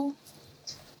do,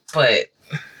 but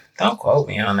don't quote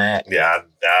me on that. Yeah,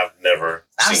 I've never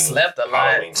I seen slept a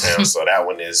lot. Halloween Town, so that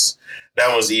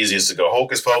one's easiest to go.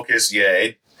 Hocus Pocus, yeah.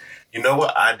 You know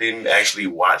what? I didn't actually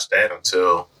watch that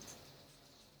until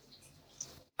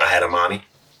I had Amani.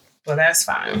 Well, that's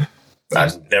fine. I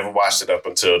never watched it up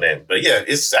until then. But yeah,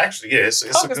 it's actually, it's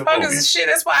a good movie. Is shit.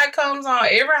 That's why it comes on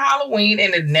every Halloween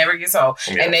and it never gets old.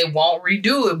 Yeah. And they won't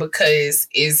redo it because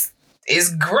it's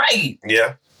great.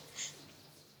 Yeah.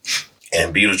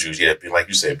 And Beetlejuice, yeah, like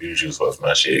you said, Beetlejuice was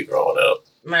my shit growing up.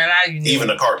 Man, even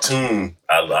the cartoon,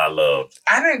 I loved.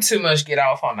 I didn't too much get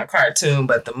off on the cartoon,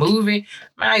 but the movie,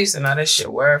 man, I used to know that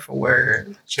shit word for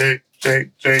word. Shake, shake,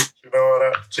 shake, you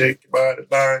know what? Shake your body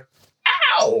line.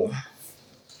 Ow!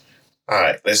 All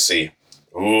right, let's see.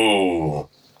 Ooh.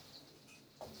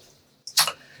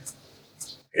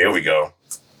 Here we go.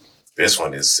 This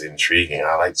one is intriguing.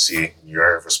 I like to see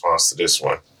your response to this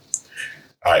one.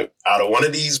 All right, out of one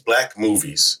of these black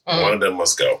movies, one of them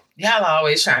must go. Y'all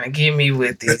always trying to get me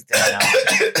with these damn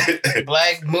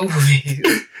black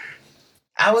movies.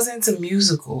 I was into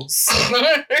musicals.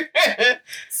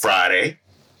 Friday.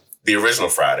 The original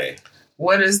Friday.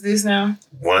 What is this now?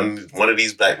 One of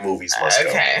these black movies must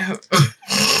go.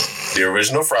 The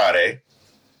original Friday.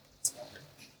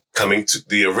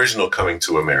 The original Coming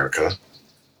to America.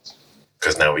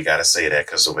 Because now we got to say that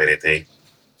because the way that they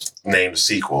named the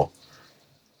sequel.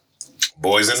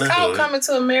 Boys in the Hood. Coming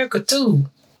to America too.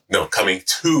 No, Coming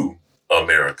to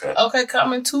America. Okay,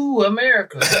 Coming to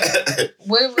America.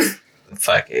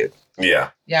 Fuck it.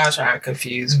 Yeah. Y'all trying to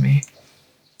confuse me.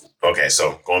 Okay,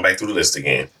 so going back through the list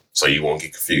again, so you won't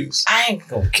get confused. I ain't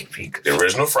gonna get confused. The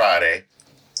original Friday.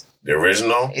 The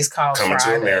original. It's called Coming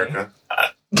Friday. to America.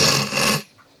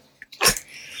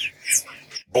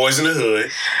 Boys in the Hood.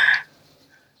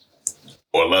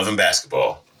 Or Love and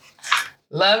Basketball.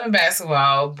 Love and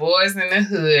Basketball, Boys in the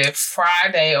Hood,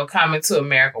 Friday, or Coming to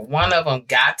America. One of them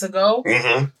got to go.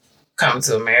 Mm-hmm. Coming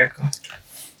to America.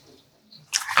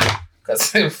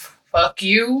 Because fuck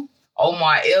you.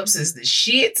 Omar Epps is the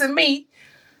shit to me.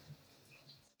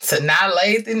 Sanaa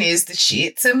Lathan is the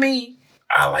shit to me.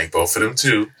 I like both of them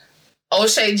too.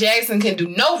 O'Shea Jackson can do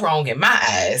no wrong in my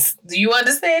eyes. Do you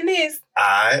understand this?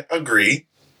 I agree.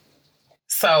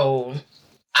 So...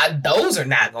 those are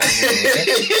not going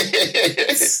to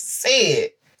be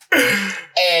Say it.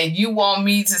 And you want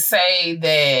me to say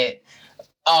that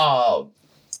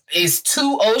is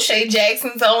 2 O'Shea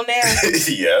Jacksons on there?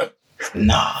 Yeah.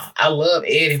 Nah, I love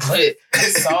Eddie, but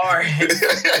sorry.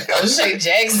 O'Shea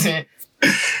Jackson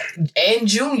and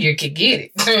Junior could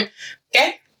get it.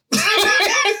 Okay?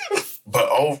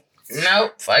 But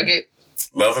nope, fuck it.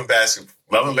 Love and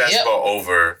Basketball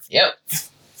over. Yep.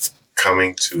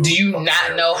 Coming to Do you America.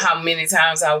 not know how many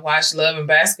times I watched Love and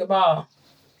Basketball?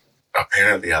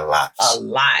 Apparently a lot. A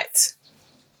lot.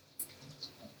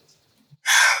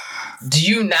 Do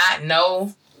you not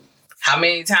know how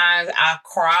many times I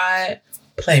cried?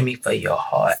 Play me for your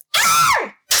heart.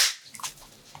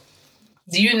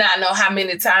 Do you not know how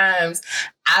many times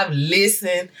I've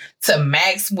listened to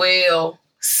Maxwell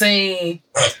sing?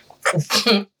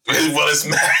 Well, it's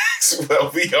Maxwell.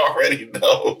 We already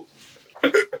know.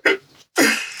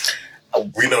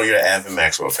 We know you're an avid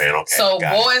Maxwell fan. Okay. So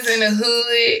Boys in the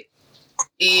Hood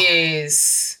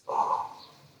is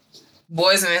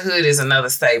another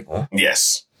staple.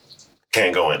 Yes.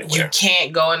 Can't go anywhere. You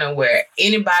can't go anywhere.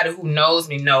 Anybody who knows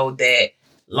me know that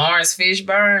Lawrence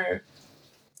Fishburne.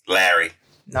 Larry.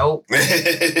 Nope.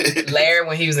 Larry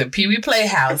when he was in Pee Wee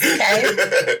Playhouse.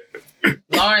 Okay.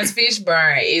 Lawrence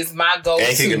Fishburne is my go-to.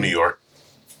 And King of New York.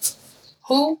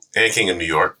 Who? And King of New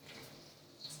York.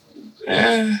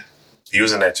 He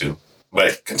was in that too.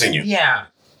 But continue. Yeah.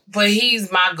 But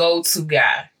he's my go-to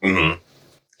guy. Mm-hmm.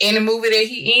 In the movie that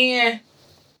he in,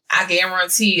 I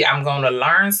guarantee I'm going to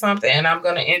learn something and I'm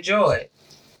going to enjoy it.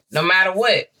 No matter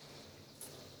what.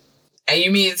 And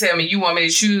you mean to tell me you want me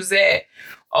to choose that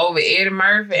over Eddie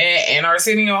Murphy and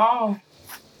Arsenio Hall?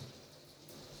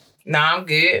 Nah, I'm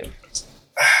good.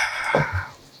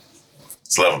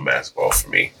 It's Love and Basketball for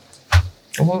me.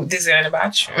 Well, this ain't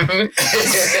about you. Love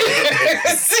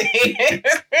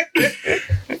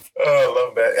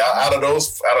that. Out of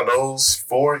those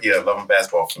 4, yeah, Love and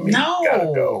Basketball for me. No,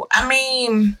 gotta go. I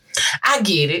mean, I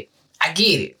get it.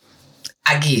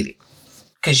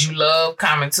 Because you love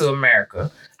Coming to America.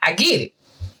 I get it.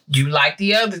 You like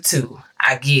the other 2.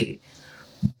 I get it.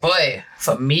 But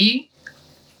for me,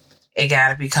 it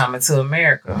gotta be Coming to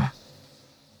America.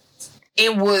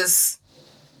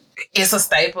 It's a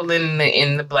staple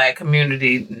in the black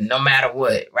community, no matter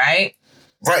what, right?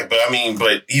 Right, but I mean,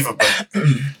 even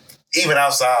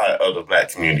outside of the black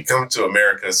community, Coming to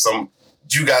America,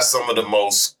 you got some of the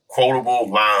most quotable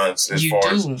lines as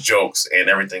far as jokes and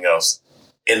everything else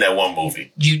in that one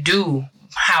movie. You do.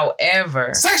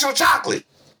 However, Sexual Chocolate.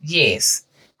 Yes.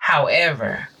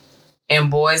 However, in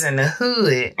Boys in the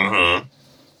Hood,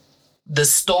 the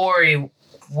story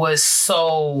was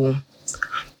so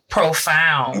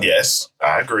profound. Yes,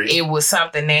 I agree. It was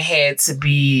something that had to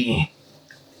be,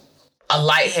 a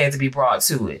light had to be brought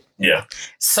to it. Yeah.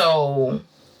 So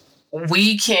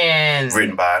we can...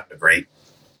 Written by the great...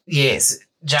 Yes,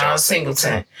 John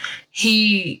Singleton.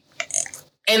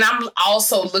 And I'm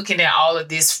also looking at all of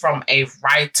this from a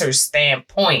writer's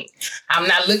standpoint. I'm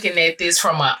not looking at this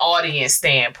from an audience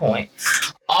standpoint.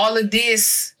 All of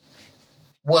this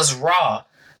was raw.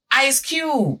 Ice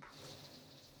Cube.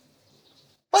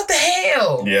 What the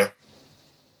hell? Yeah.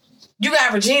 You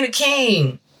got Regina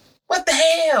King. What the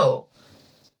hell?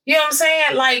 You know what I'm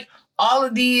saying? Like, all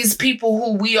of these people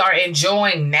who we are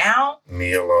enjoying now.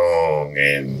 Nia Long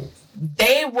and...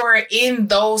 They were in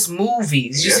those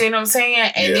movies. You see what I'm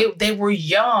saying? And they were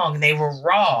young. They were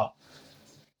raw.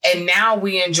 And now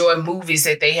we enjoy movies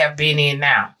that they have been in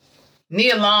now.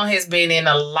 Nia Long has been in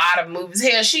a lot of movies.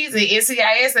 Hell, she's in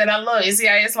NCIS that I love.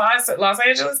 NCIS Los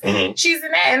Angeles. Mm-hmm. She's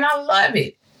in that and I love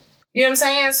it. You know what I'm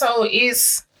saying? So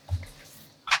it's...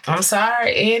 I'm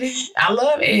sorry, Eddie. I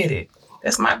love Eddie.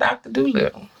 That's my Dr.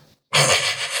 Doolittle.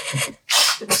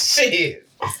 Shit.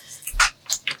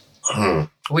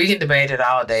 We can debate it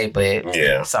all day, but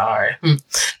yeah, sorry.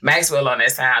 Maxwell on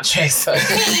that soundtrack, so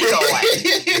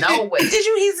no way. Did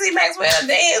you see Maxwell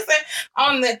dancing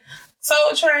on the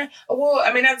Soul Train award?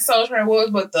 I mean, not the Soul Train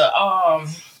awards, but the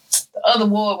other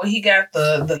award where he got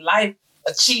the life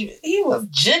achievement. He was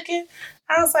juking.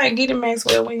 I was like, get it,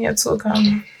 Maxwell, when your tour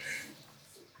coming.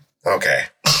 Okay.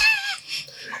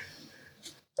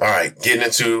 All right, getting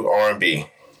into R&B.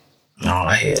 Oh,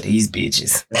 hell, these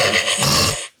bitches.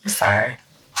 Sorry.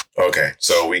 Okay,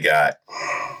 so we got...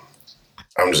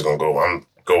 I'm just going to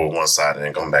go with one side and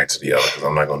then come back to the other because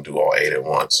I'm not going to do all 8 at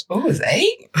once. Oh, it's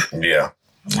 8? Yeah.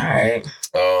 All right.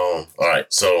 All right,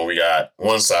 so we got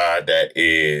one side that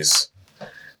is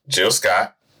Jill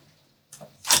Scott,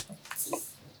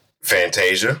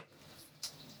 Fantasia,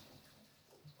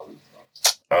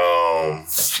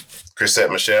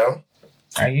 Chrisette Michele.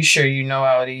 Are you sure you know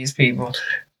all these people?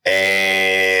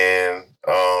 And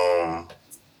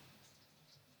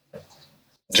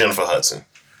Jennifer Hudson.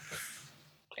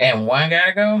 And one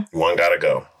gotta go? One gotta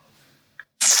go.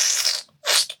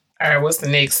 All right, what's the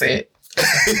next set?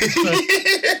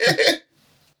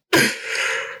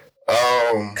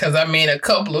 Because I mean, a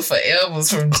couple of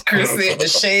forevers from Chrisette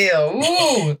Michele.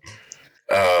 Ooh.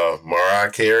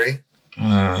 Mariah Carey.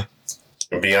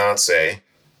 Beyonce.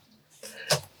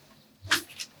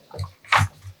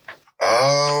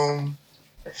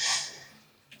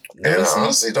 And I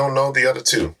honestly don't know the other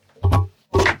two.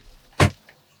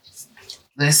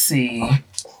 Let's see.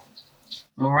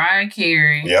 Mariah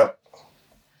Carey. Yep.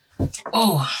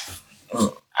 Oh,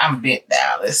 I'm bent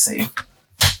down. Let's see.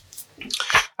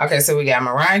 Okay, so we got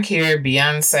Mariah Carey,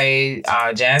 Beyonce,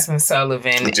 Jasmine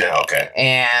Sullivan,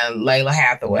 and Layla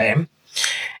Hathaway.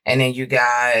 And then you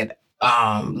got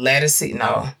Ledisi,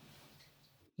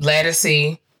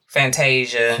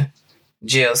 Fantasia,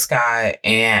 Jill Scott,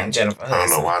 and Jennifer Hudson. I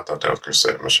don't know why I thought that was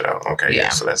Chrisette Michele. Okay, yeah,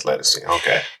 so that's Ledisi.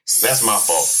 Okay. That's my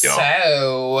fault, y'all.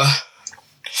 So,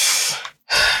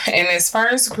 in this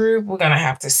first group, we're going to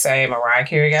have to say Mariah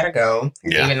Carey gotta go,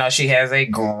 even though she has a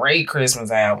great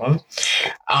Christmas album.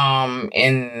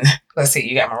 And let's see,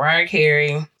 you got Mariah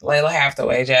Carey, Layla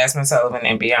Hathaway, Jasmine Sullivan,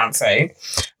 and Beyonce.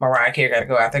 Mariah Carey gotta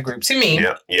go out that group to me.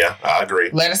 Yeah, I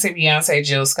agree. Let us say Beyonce,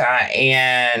 Jill Scott,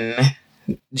 and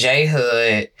J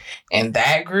Hood. In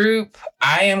that group,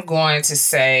 I am going to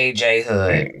say J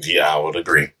Hood. Yeah, I would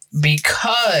agree.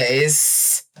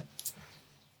 Because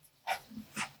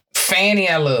Fanny,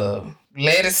 I love.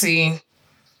 Ledisi,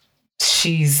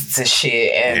 she's the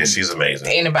shit. And yeah, she's amazing.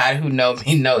 Anybody who know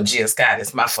me know Jill Scott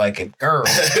is my fucking girl.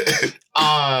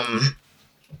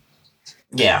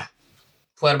 Yeah.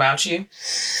 What about you?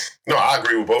 No, I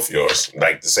agree with both of yours.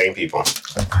 Like the same people.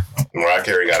 Mariah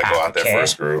Carey got to go out that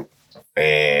first group.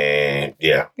 And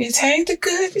yeah. You take the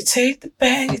good, you take the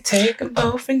bad, you take them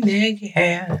both, and there you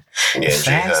have. Yeah,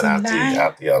 J Hood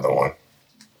out the other one.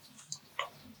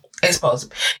 It's supposed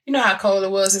to. You know how cold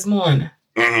it was this morning?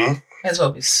 Mm-hmm. It's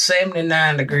supposed to be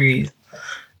 79 degrees.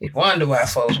 You wonder why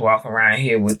folks walk around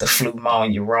here with the flu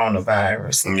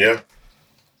coronavirus. Yeah.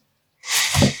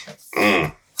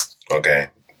 Okay.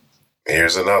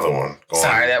 Here's another one.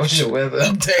 Sorry, that was your weather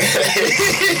update.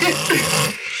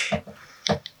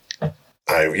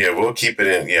 All right, yeah, we'll keep it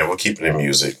in. Yeah, we'll keep it in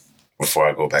music before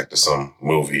I go back to some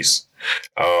movies.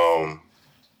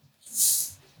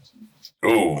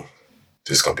 This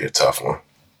is gonna be a tough one.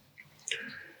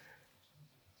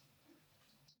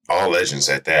 All legends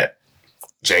at that.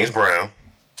 James Brown.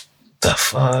 The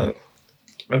fuck?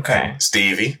 Okay.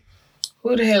 Stevie.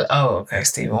 Who the hell? Oh, okay,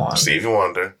 Stevie Wonder. Stevie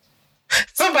Wonder.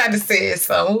 Somebody said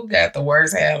something. Who got the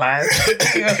worst headlines?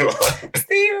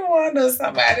 Stevie Wonder or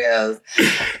somebody else.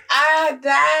 I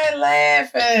died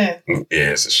laughing.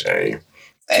 Yeah, it's a shame.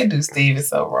 They do Stevie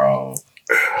so wrong.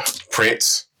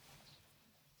 Prince.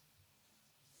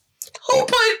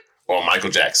 Or Michael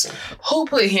Jackson. Who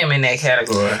put him in that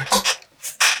category?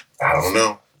 I don't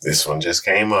know. This one just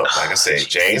came up. Like I said,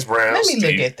 James Brown. Let me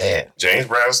look at that. James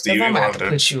Brown, Stevie I'm Wonder. about to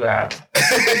put you out.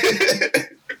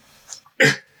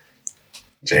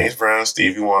 James Brown,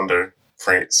 Stevie Wonder,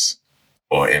 Prince,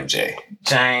 or MJ.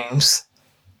 James.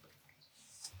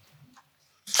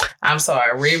 I'm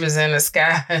sorry, Rivers in the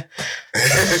Sky.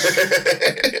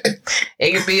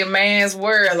 It could be a man's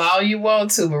world all you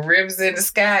want to, but Rivers in the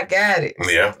Sky got it.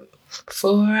 Yeah.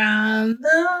 For our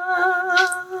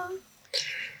love.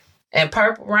 And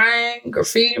Purple Rain,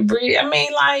 Graffiti Breed. I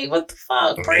mean, like, what the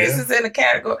fuck? Prince is in the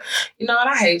category. You know what?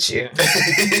 I hate you.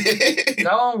 Go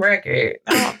on record.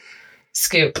 No.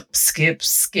 Skip.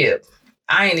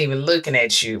 I ain't even looking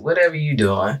at you. Whatever you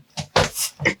doing.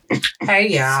 Hey,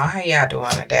 y'all. How y'all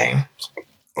doing today?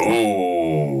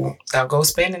 Ooh. Don't go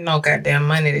spending no goddamn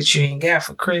money that you ain't got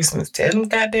for Christmas. Tell them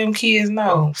goddamn kids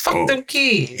no. Fuck them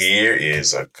kids. Here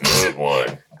is a good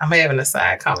one. I'm having a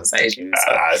side conversation.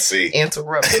 So I see.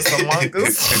 Interrupt us among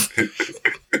us.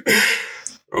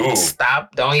 Ooh.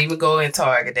 Stop. Don't even go in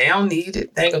Target. They don't need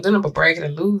it. They ain't gonna do nothing but break it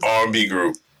and lose. R&B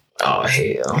group. Oh,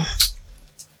 hell.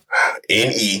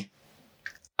 N.E.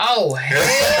 Oh,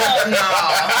 hell no.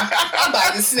 I'm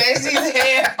about to snatch these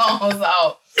headphones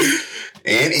off.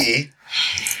 N.E.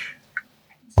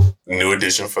 New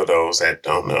edition for those that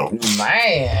don't know.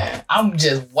 Man, I'm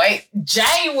just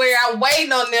January, I'm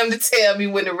waiting on them to tell me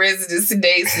when the residency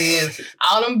date is.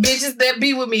 All them bitches that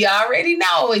be with me already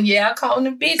know. And yeah, I call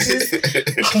them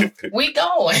bitches. We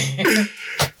going.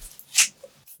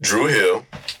 Drew Hill.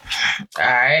 All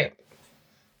right.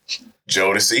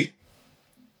 Jodeci.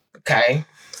 Okay.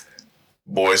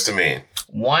 Boyz II Men.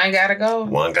 One gotta go.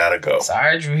 One gotta go.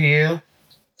 Sorry, Drew Hill.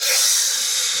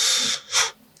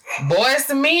 Boyz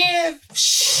II Men?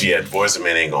 Yeah, Boyz II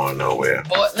Men ain't going nowhere.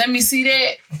 Boy, let me see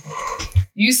that.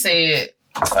 You said,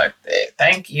 fuck that.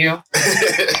 Thank you.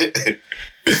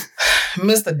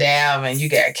 Mr. Dalvin, you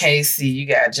got Casey, you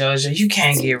got JoJo. You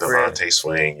can't get rid of Devontae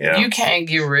Swing, yeah. You can't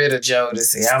get rid of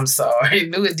Jodeci. I'm sorry.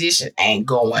 New Edition ain't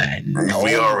going nowhere.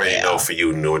 We already know for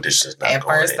you, New Edition's not and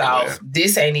going first anywhere. off,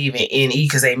 this ain't even NE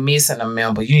because they missing a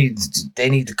member. They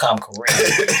need to come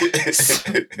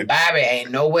correct. Bobby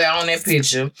ain't nowhere on that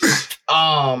picture.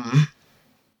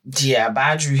 Yeah,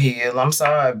 by Drew Hill. I'm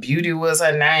sorry. Beauty was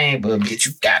her name, but bitch,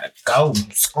 you gotta go.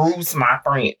 Screws my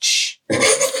French.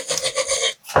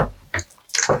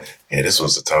 Yeah, this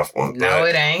was a tough one. No,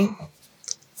 it ain't.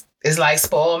 It's like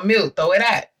spoiled milk. Throw it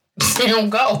out. You don't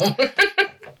go.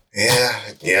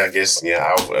 Yeah, I guess,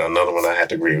 another one I had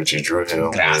to agree with you, Drew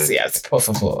Hill. Gracias, por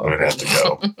favor. Would have to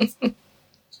go.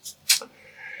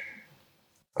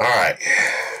 All right.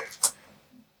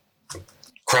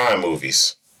 Crime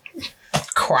movies.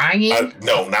 Crying?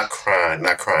 No, not crying.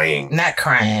 Not crying. Not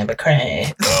crying, but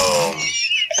crying. All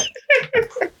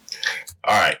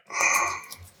right.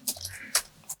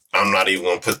 I'm not even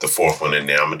going to put the fourth one in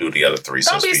there. I'm going to do the other three.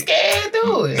 Don't be scared,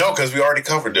 do it. No, because we already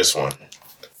covered this one.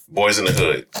 Boys in the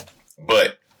Hood.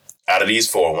 But out of these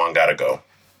four, one got to go.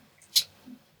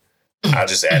 I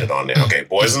just added on there. Okay,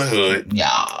 Boys in the Hood.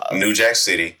 Yeah. New Jack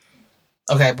City.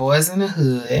 Okay, Boys in the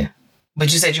Hood.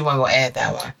 But you said you weren't going to add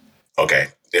that one. Okay,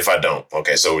 if I don't.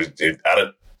 Okay, so out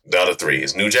of the other three,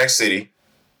 it's New Jack City,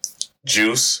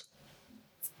 Juice,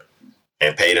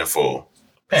 and Paid in Full.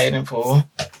 Paid in Full.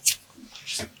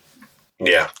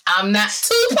 Yeah. I'm not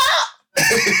Tupac.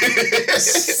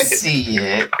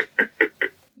 Shit.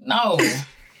 No.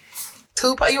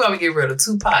 Tupac, you want me to get rid of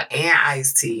Tupac and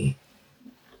Ice-T.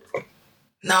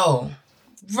 No.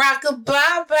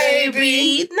 Rockabye,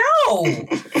 baby. No.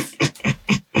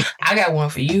 I got one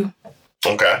for you.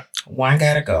 Okay. One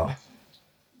gotta go.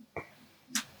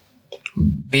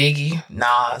 Biggie,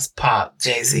 Nas, Pop,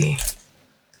 Jay-Z.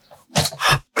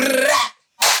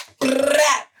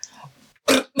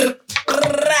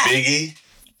 Biggie,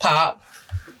 Pop,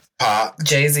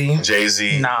 Jay-Z,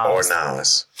 Nas. or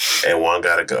Nas. And one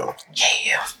gotta go.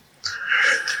 Yeah.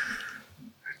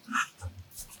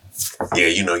 Yeah,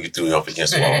 you know you threw me up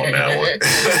against the wall on that one.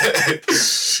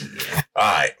 All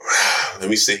right. Let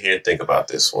me sit here and think about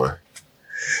this one.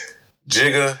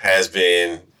 Jigga has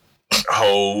been,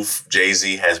 Hove,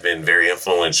 Jay-Z has been very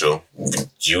influential.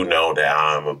 You know that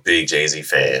I'm a big Jay-Z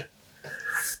fan.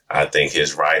 I think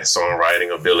his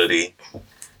songwriting ability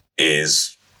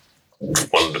is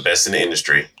one of the best in the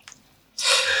industry.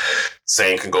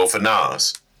 Same can go for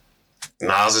Nas.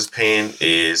 Nas's pen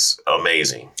is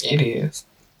amazing. It is.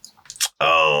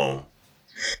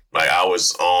 Like I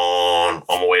was on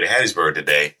my way to Hattiesburg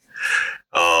today.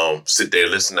 Sit there,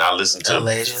 listen. I listened to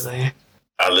Allegedly.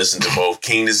 I listened to both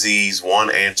King Disease 1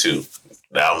 and 2.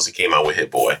 The albums that came out with Hit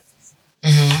Boy.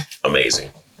 Mm-hmm.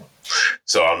 Amazing.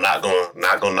 So I'm not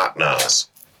gonna knock Nas.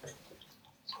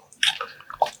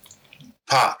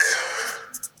 Pac.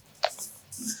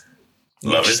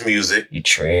 Love his music. You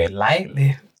tread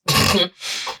lightly. I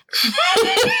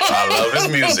love his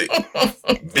music.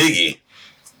 Biggie.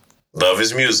 Love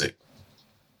his music.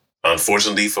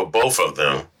 Unfortunately for both of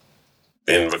them,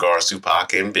 in regards to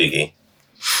Pac and Biggie,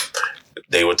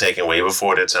 they were taken way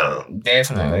before their time.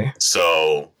 Definitely.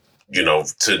 So,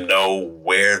 to know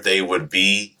where they would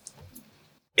be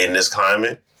in this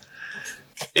climate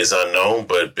is unknown,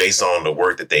 but based on the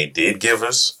work that they did give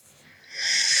us,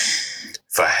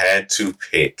 if I had to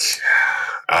pick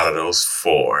out of those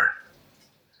four,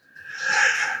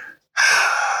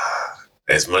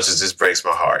 as much as this breaks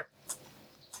my heart,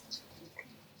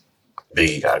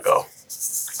 Biggie gotta go.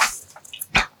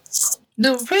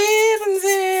 The ribbons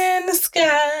in the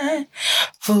sky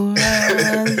for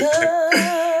our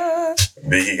love.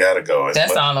 Biggie gotta go.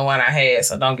 That's the only one I had,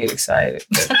 so don't get excited.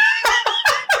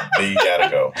 Biggie gotta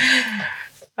go.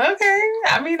 Okay,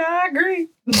 I mean, I agree.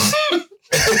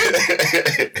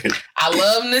 I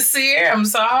love Nasir. I'm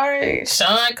sorry.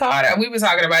 Sean Carter. We were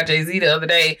talking about Jay-Z the other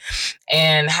day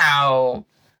and how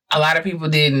a lot of people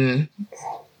didn't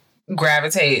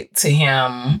gravitate to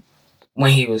him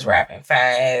when he was rapping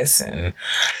fast and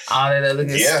all that other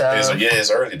good stuff. His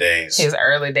early days. His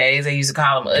early days, they used to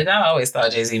call him Ugg. I always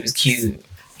thought Jay-Z was cute.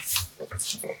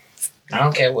 I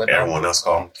don't care what everyone else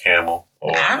called him Camel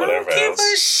or whatever else. I don't give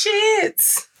a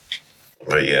shit.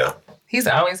 But yeah. He's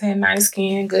always had nice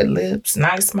skin, good lips,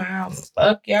 nice smile.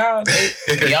 Fuck y'all.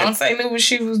 Beyonce knew what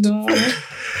she was doing.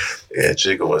 Yeah,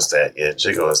 Jigga was that. Yeah,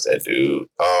 Jigga was that dude.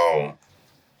 All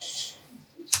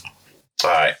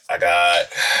right, I got.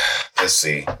 Let's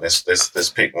see. Let's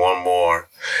pick one more.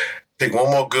 Pick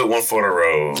one more good one for the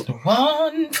road.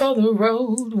 One for the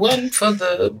road. One for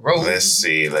the road. Let's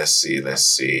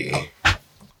see.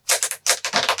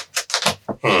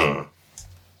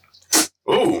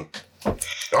 Ooh.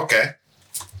 Okay.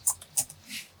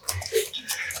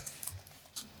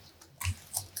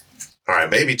 All right,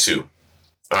 maybe two.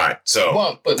 All right, so.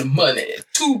 One for the money,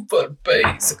 two for the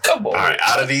base. Come on. All right,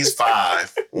 out of these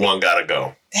five, one gotta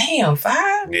go. Damn,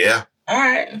 5? Yeah. All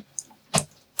right.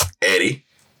 Eddie.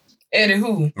 Eddie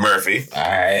who? Murphy. All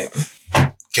right.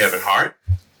 Kevin Hart.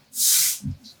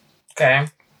 Okay.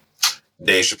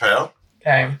 Dave Chappelle.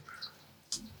 Okay.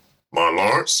 Martin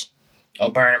Lawrence.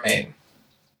 Oh, Bernie Mac.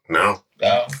 No.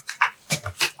 Oh.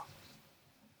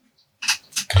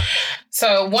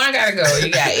 So one gotta go.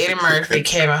 You got Eddie Murphy,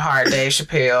 Kevin Hart, Dave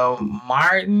Chappelle,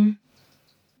 Martin,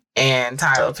 and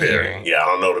Tyler Perry. Yeah, I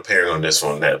don't know the pairing on this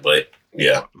one, but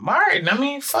yeah. Martin, I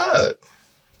mean, fuck.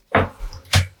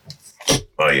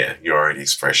 Oh yeah, you already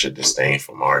expressed your disdain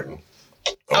for Martin.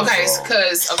 Okay,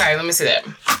 let me see that.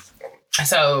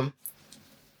 So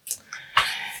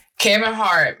Kevin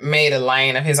Hart made a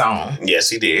lane of his own. Yes,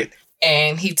 he did.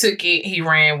 And he took it, he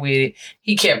ran with it,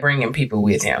 he kept bringing people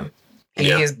with him. He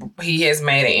has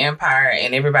made an empire,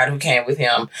 and everybody who came with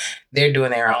him, they're doing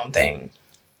their own thing.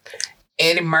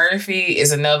 Eddie Murphy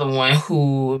is another one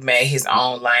who made his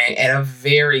own lane at a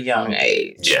very young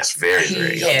age. Yes, very young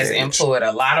age. He has employed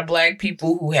a lot of Black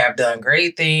people who have done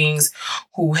great things,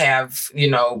 who have,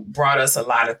 brought us a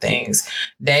lot of things.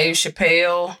 Dave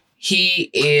Chappelle,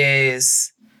 he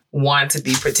is one to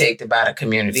be protected by the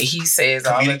community. He says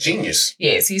all the genius.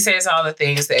 Yes, he says all the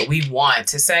things that we want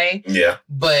to say,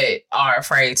 but are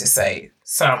afraid to say.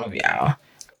 Some of y'all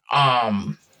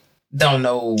don't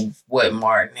know what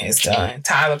Martin has done.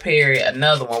 Tyler Perry,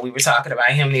 another one. We were talking about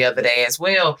him the other day as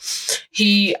well.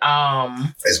 He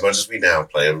as much as we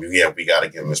downplay him, we got to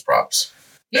give him his props.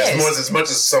 Yes. As much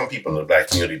as some people in the Black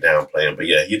community downplay him, but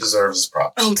yeah, he deserves his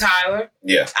props. Oh, Tyler?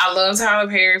 Yeah. I love Tyler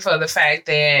Perry for the fact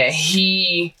that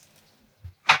he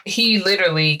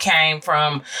literally came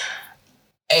from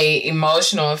a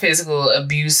emotional and physical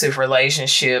abusive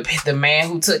relationship. The man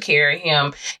who took care of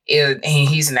him, and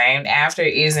he's named after,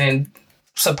 isn't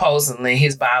supposedly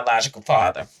his biological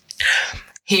father.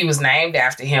 He was named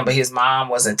after him, but his mom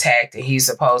was attacked, and he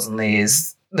supposedly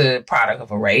is the product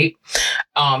of a rape.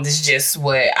 This is just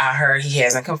what I heard. He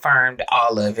hasn't confirmed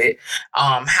all of it.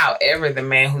 However, the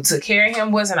man who took care of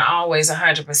him wasn't always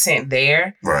 100%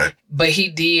 there. Right. But he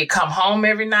did come home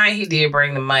every night. He did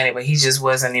bring the money, but he just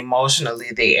wasn't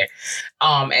emotionally there.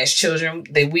 As children,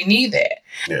 we need that.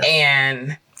 Yeah.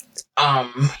 And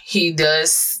He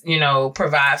does,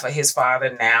 provide for his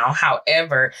father now.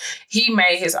 However, he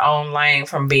made his own lane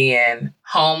from being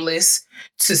homeless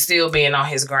to still being on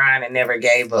his grind and never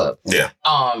gave up. Yeah.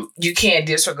 You can't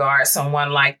disregard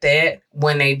someone like that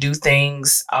when they do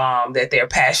things that they're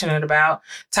passionate about.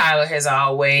 Tyler has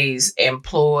always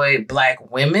employed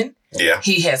Black women. Yeah.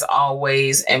 He has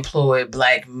always employed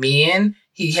Black men.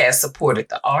 He has supported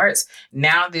the arts.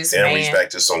 Now this man reached back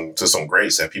to some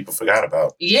greats that people forgot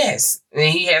about. Yes, and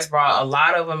he has brought a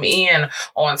lot of them in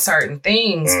on certain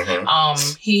things.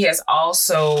 Mm-hmm. He has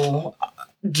also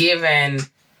given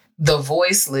the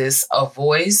voiceless a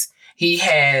voice. He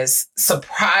has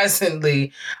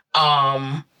surprisingly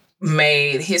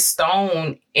made his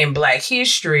stone in Black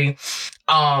history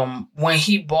when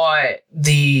he bought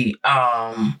the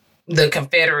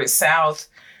Confederate South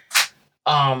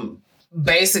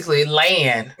basically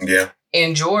land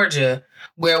in Georgia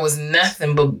where it was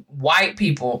nothing but white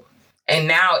people. And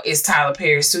now it's Tyler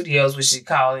Perry Studios, which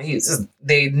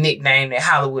they nicknamed it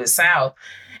Hollywood South.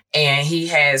 And he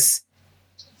has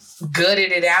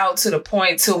gutted it out to the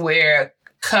point to where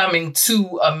Coming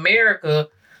to America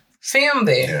filmed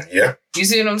there. Yeah. You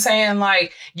see what I'm saying?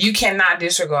 Like, you cannot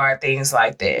disregard things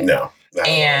like that. No.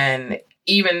 And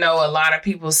even though a lot of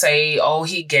people say, oh,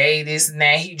 he gay, this and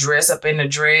that, he dress up in a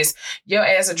dress. Your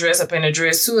ass will dress up in a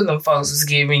dress. Two of them folks was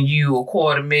giving you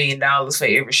 $250,000 for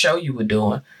every show you were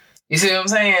doing. You see what I'm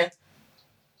saying?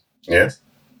 Yeah.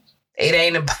 It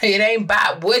ain't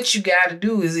about what you got to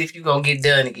do, is if you're going to get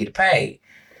done and get paid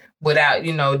without,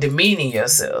 demeaning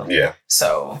yourself. Yeah.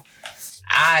 So,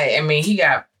 I mean, he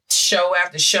got show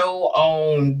after show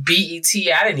on BET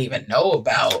I didn't even know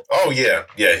about. Oh, yeah.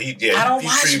 Yeah. I don't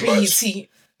watch BET.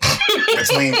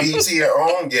 Between BET and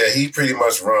OWN, he pretty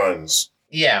much runs.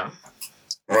 Yeah.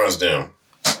 Runs them.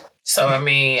 So, I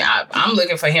mean, I'm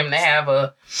looking for him to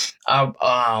have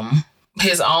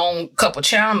his own couple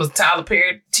channels, Tyler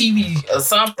Perry TV or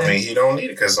something. I mean, he don't need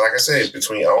it because, like I said,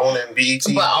 between OWN and BET.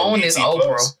 But OWN is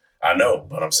Oprah. I know,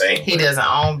 but I'm saying he doesn't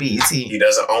own BET. He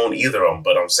doesn't own either of them,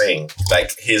 but I'm saying like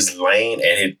his lane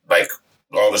and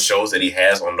all the shows that he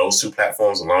has on those two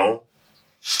platforms alone.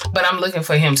 But I'm looking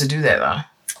for him to do that though.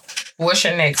 What's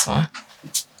your next one?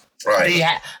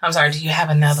 Right. I'm sorry. Do you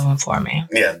have another one for me?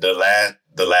 Yeah, the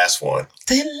last one.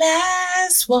 The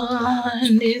last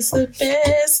one is the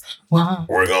best one.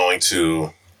 We're going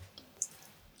to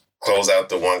close out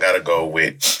the one. Gotta go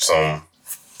with some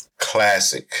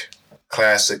classic,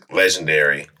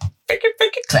 legendary,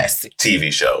 classic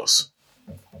TV shows.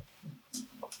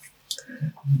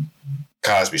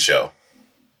 Cosby Show.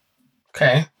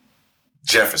 Okay.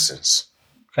 Jeffersons.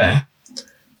 Okay.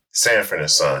 Sanford and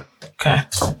Son. Okay.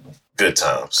 Good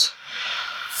Times.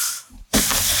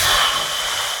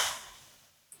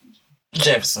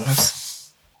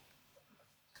 Jeffersons.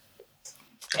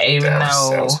 Even though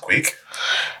that was quick.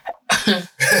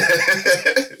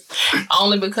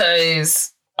 Only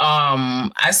because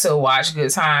I still watch Good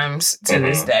Times to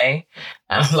this day.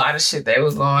 And a lot of shit they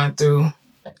were going through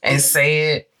and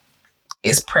said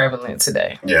is prevalent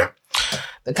today. Yeah.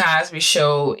 The Cosby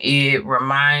Show, it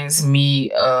reminds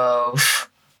me of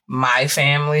my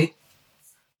family.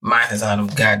 Minus all them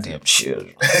goddamn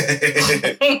children.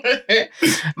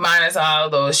 Minus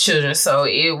all those children. So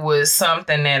it was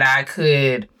something that I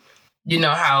could, you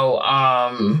know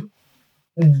how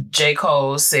J.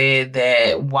 Cole said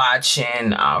that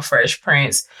watching Fresh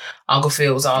Prince, Uncle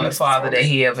Phil was the only father that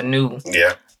he ever knew.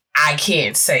 Yeah. I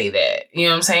can't say that. You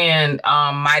know what I'm saying?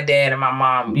 My dad and my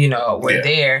mom, were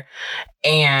there.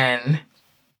 And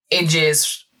it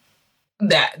just,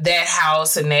 that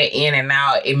house and that in and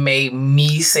out, it made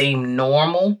me seem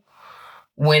normal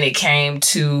when it came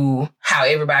to how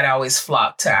everybody always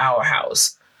flocked to our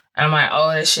house. And I'm like,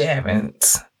 oh, that shit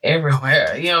happens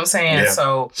everywhere. You know what I'm saying? Yeah.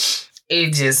 So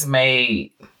it just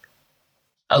made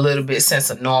a little bit sense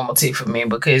of normalcy for me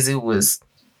because it was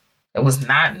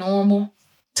not normal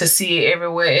to see it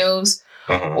everywhere else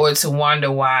or to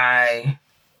wonder why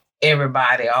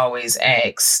everybody always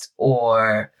asked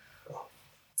or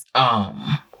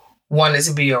wanted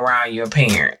to be around your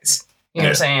parents. You know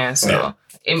what I'm saying? So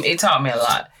it taught me a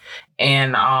lot.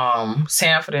 And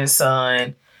Sanford and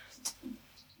Son,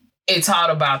 it taught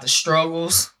about the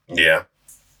struggles. Yeah.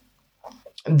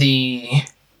 The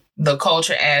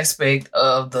culture aspect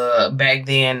of the back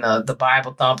then, the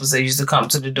Bible thumpers that used to come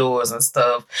to the doors and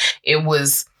stuff. It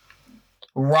was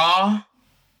raw.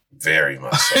 Very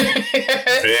much so.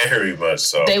 Very much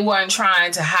so. They weren't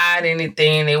trying to hide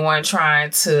anything. They weren't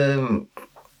trying to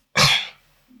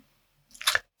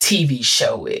TV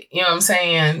show it. You know what I'm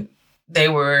saying? They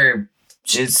were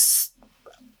just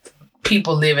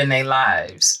people living their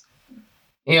lives.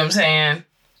 You know what I'm saying?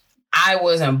 I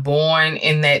wasn't born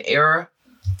in that era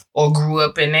or grew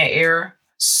up in that era,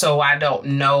 so I don't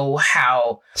know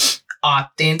how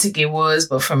authentic it was.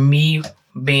 But for me,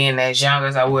 being as young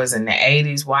as I was in the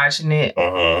 80s watching it,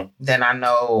 then I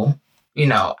know,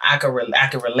 I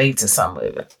could relate to some of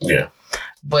it. Yeah.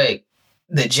 But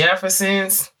the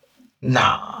Jeffersons,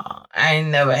 nah, I ain't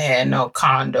never had no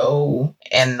condo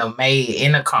and no maid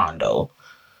in a condo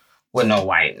with no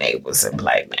white neighbors and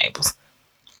black neighbors.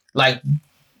 Like,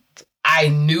 I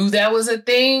knew that was a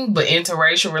thing, but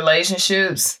interracial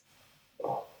relationships,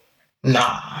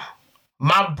 nah.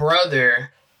 My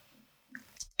brother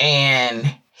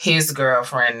and his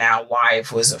girlfriend, now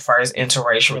wife, was the first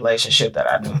interracial relationship that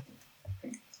I knew.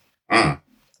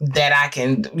 That I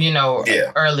can,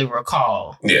 early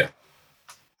recall. Yeah.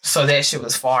 So that shit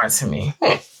was foreign to me.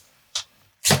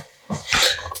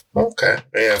 Okay.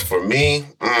 Yeah, for me,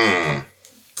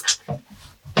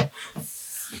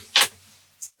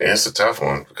 it's a tough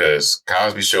one because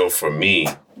Cosby Show for me,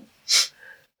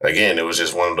 again, it was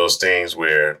just one of those things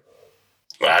where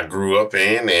I grew up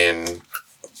in and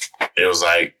it was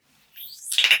like,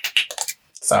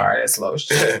 sorry, that's slow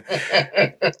shit.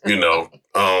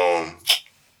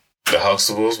 The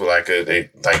Huxtables were like an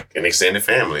extended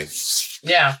family.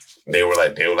 Yeah. They were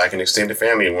like an extended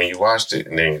family when you watched it.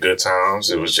 And then Good Times,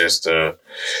 it was just again,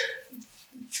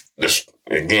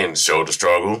 showed the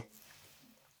struggle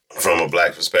from a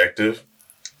black perspective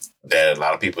that a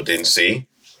lot of people didn't see.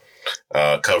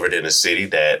 Covered in a city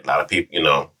that a lot of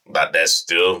people, that's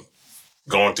still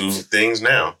going through things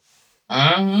now.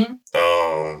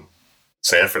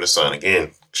 Sanford and Son,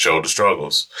 again, showed the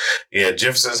struggles. Yeah,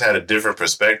 Jefferson's had a different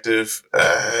perspective.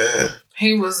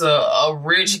 He was a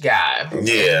rich guy.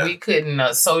 Yeah. We couldn't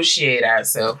associate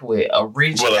ourselves with a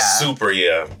rich guy. Well, a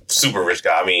super rich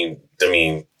guy. I mean,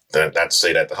 not to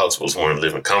say that the Huxtables weren't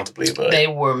living comfortably, but they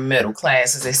were middle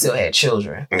classes. They still had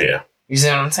children. Yeah. You see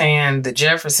what I'm saying? The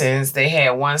Jeffersons, they had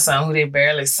one son who they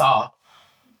barely saw.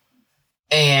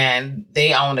 And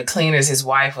they owned the cleaners. His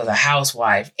wife was a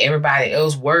housewife. Everybody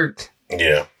else worked.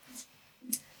 Yeah.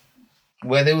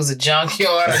 Whether it was a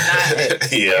junkyard or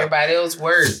not, yeah. Everybody else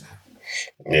worked.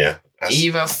 Yeah.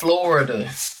 Even Florida,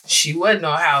 she wasn't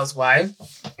no housewife.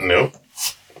 Nope.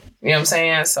 You know what I'm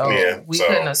saying? So we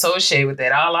couldn't associate with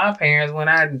that. All our parents went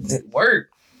out and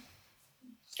worked.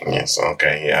 Yes,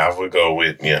 okay. Yeah, I would go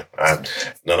with,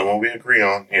 another one we agree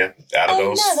on. Yeah, out of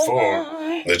those four,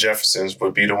 the Jeffersons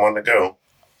would be the one to go.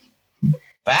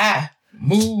 Bye.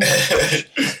 Move.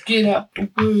 Get out the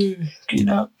way. Get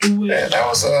out the way. Yeah, that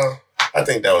was, I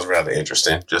think that was rather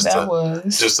interesting. Just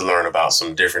to learn about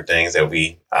some different things that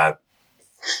I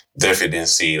definitely didn't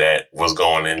see that was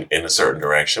going in a certain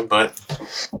direction, but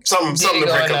something to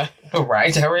break up. The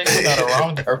right direction or the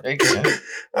wrong direction?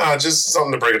 Just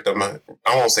something to break up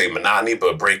I won't say monotony,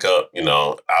 but break up,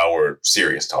 our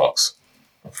serious talks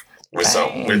with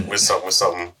something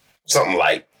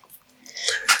light.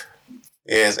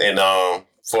 Yes, and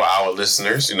for our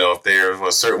listeners, if there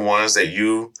were certain ones that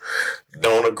you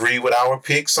don't agree with our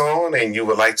picks on and you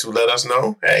would like to let us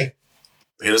know, hey,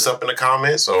 hit us up in the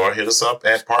comments or hit us up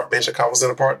at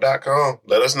parkbench@couplesinthepark.com.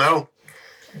 Let us know.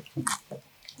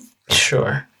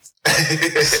 Sure.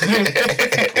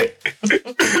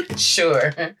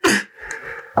 Sure.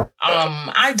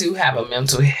 I do have a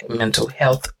mental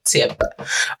health tip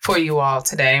for you all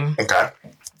today. Okay.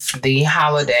 The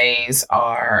holidays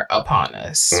are upon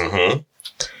us. Mm-hmm.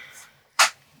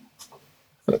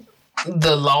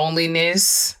 The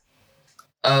loneliness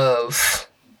of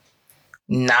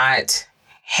not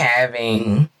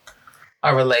having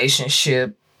a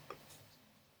relationship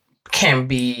can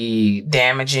be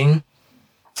damaging.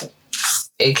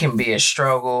 It can be a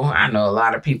struggle. I know a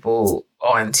lot of people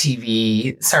on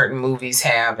TV, certain movies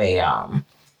have a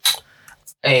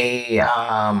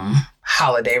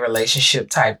holiday relationship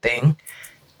type thing.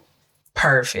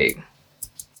 Perfect.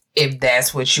 If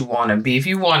that's what you want to be. If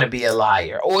you want to be a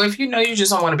liar. Or if you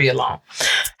just don't want to be alone.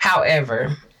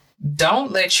 However,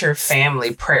 don't let your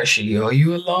family pressure you. Are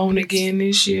you alone again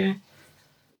this year?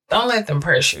 Don't let them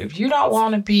pressure you. If you don't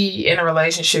want to be in a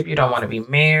relationship, you don't want to be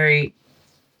married,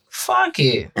 fuck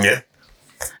it. Yeah.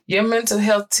 Your mental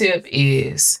health tip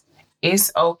is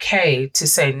it's okay to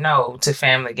say no to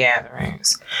family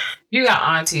gatherings. You got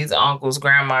aunties, uncles,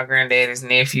 grandma, granddaddies,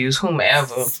 nephews,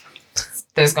 whomever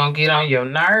that's going to get on your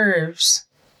nerves.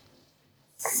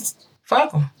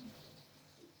 Fuck them.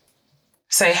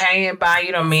 Say hey and bye.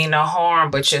 You don't mean no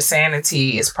harm, but your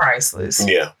sanity is priceless.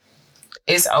 Yeah.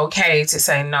 It's okay to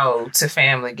say no to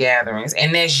family gatherings.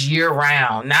 And that's year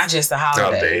round, not just the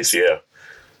holidays. Yeah.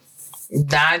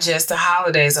 not just the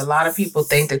holidays. A lot of people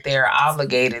think that they're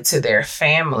obligated to their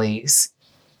families,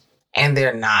 and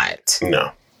they're not.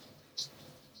 No.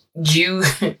 You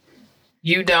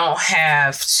don't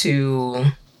have to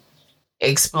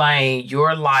explain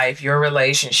your life, your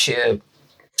relationship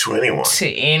to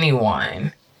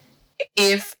anyone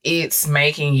if it's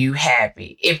making you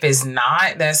happy. If it's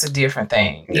not, that's a different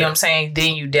thing. You know what I'm saying?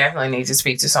 Then you definitely need to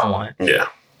speak to someone. Yeah.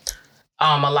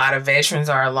 A lot of veterans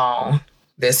are alone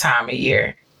this time of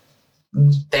year.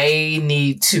 They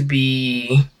need to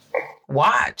be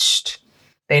watched.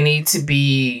 They need to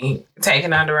be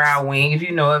taken under our wing. If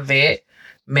you know a vet,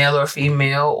 male or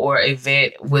female, or a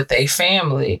vet with a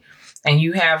family, and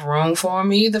you have room for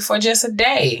them either for just a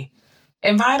day,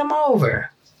 invite them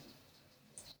over.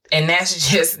 And that's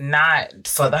just not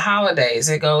for the holidays.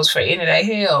 It goes for any day.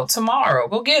 Hell, tomorrow,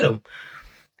 go get them.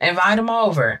 Invite them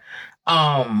over.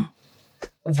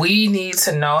 We need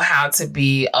to know how to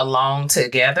be alone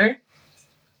together.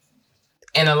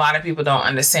 And a lot of people don't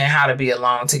understand how to be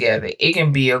alone together. It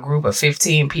can be a group of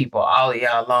 15 people, all of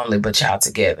y'all lonely, but y'all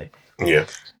together. Yeah.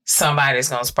 Somebody's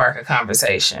going to spark a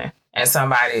conversation, and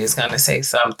somebody is going to say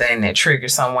something that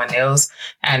triggers someone else,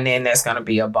 and then that's going to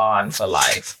be a bond for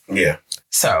life. Yeah.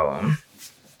 So,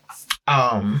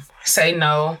 say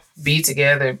no, be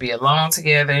together, be alone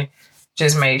together.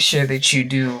 Just make sure that you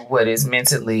do what is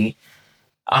mentally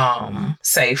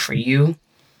safe for you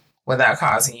without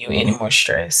causing you any more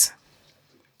stress.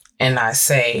 And I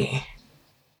say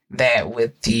that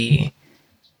with the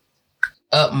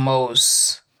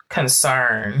utmost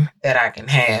concern that I can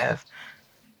have.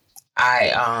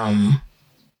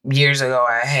 Years ago,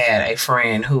 I had a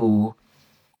friend who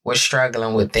was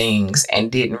struggling with things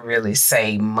and didn't really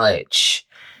say much.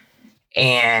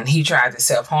 And he tried to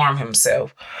self-harm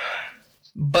himself.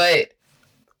 But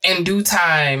in due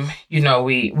time,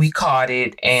 we caught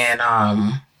it, and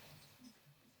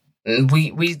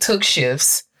we took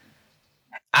shifts.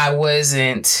 I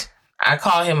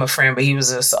call him a friend, but he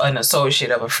was an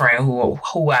associate of a friend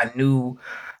who I knew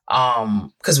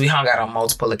because we hung out on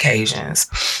multiple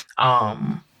occasions.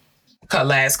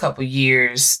 Last couple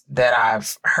years that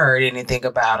I've heard anything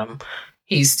about him,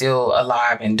 he's still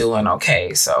alive and doing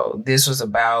okay. So this was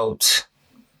about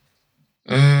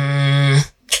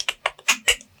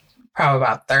probably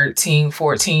about 13,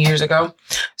 14 years ago.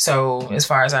 So as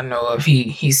far as I know of,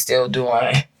 he's still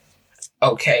doing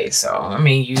okay. So, I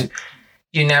mean,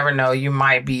 you never know. You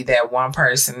might be that one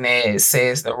person that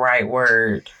says the right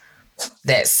word,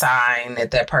 that sign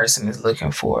that person is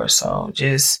looking for. So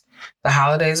just, the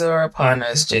holidays are upon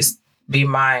us. Just be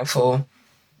mindful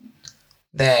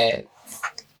that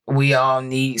we all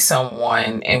need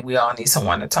someone, and we all need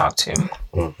someone to talk to.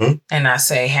 Mm-hmm. And I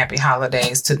say happy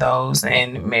holidays to those,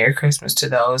 and Merry Christmas to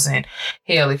those. And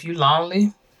hell, if you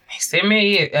lonely, send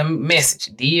me a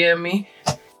message, DM me,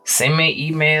 send me an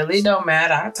email. It don't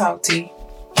matter. I'll talk to you.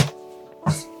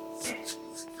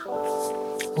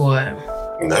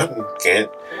 What? Nothing. Can't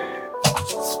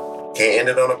end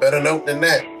it on a better note than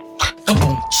that.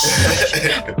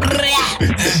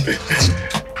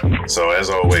 So as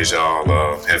always, y'all,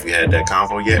 have you had that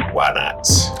convo yet? Why not?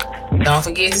 Don't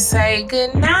forget to say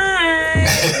good night.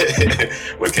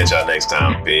 We'll catch y'all next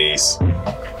time. Peace.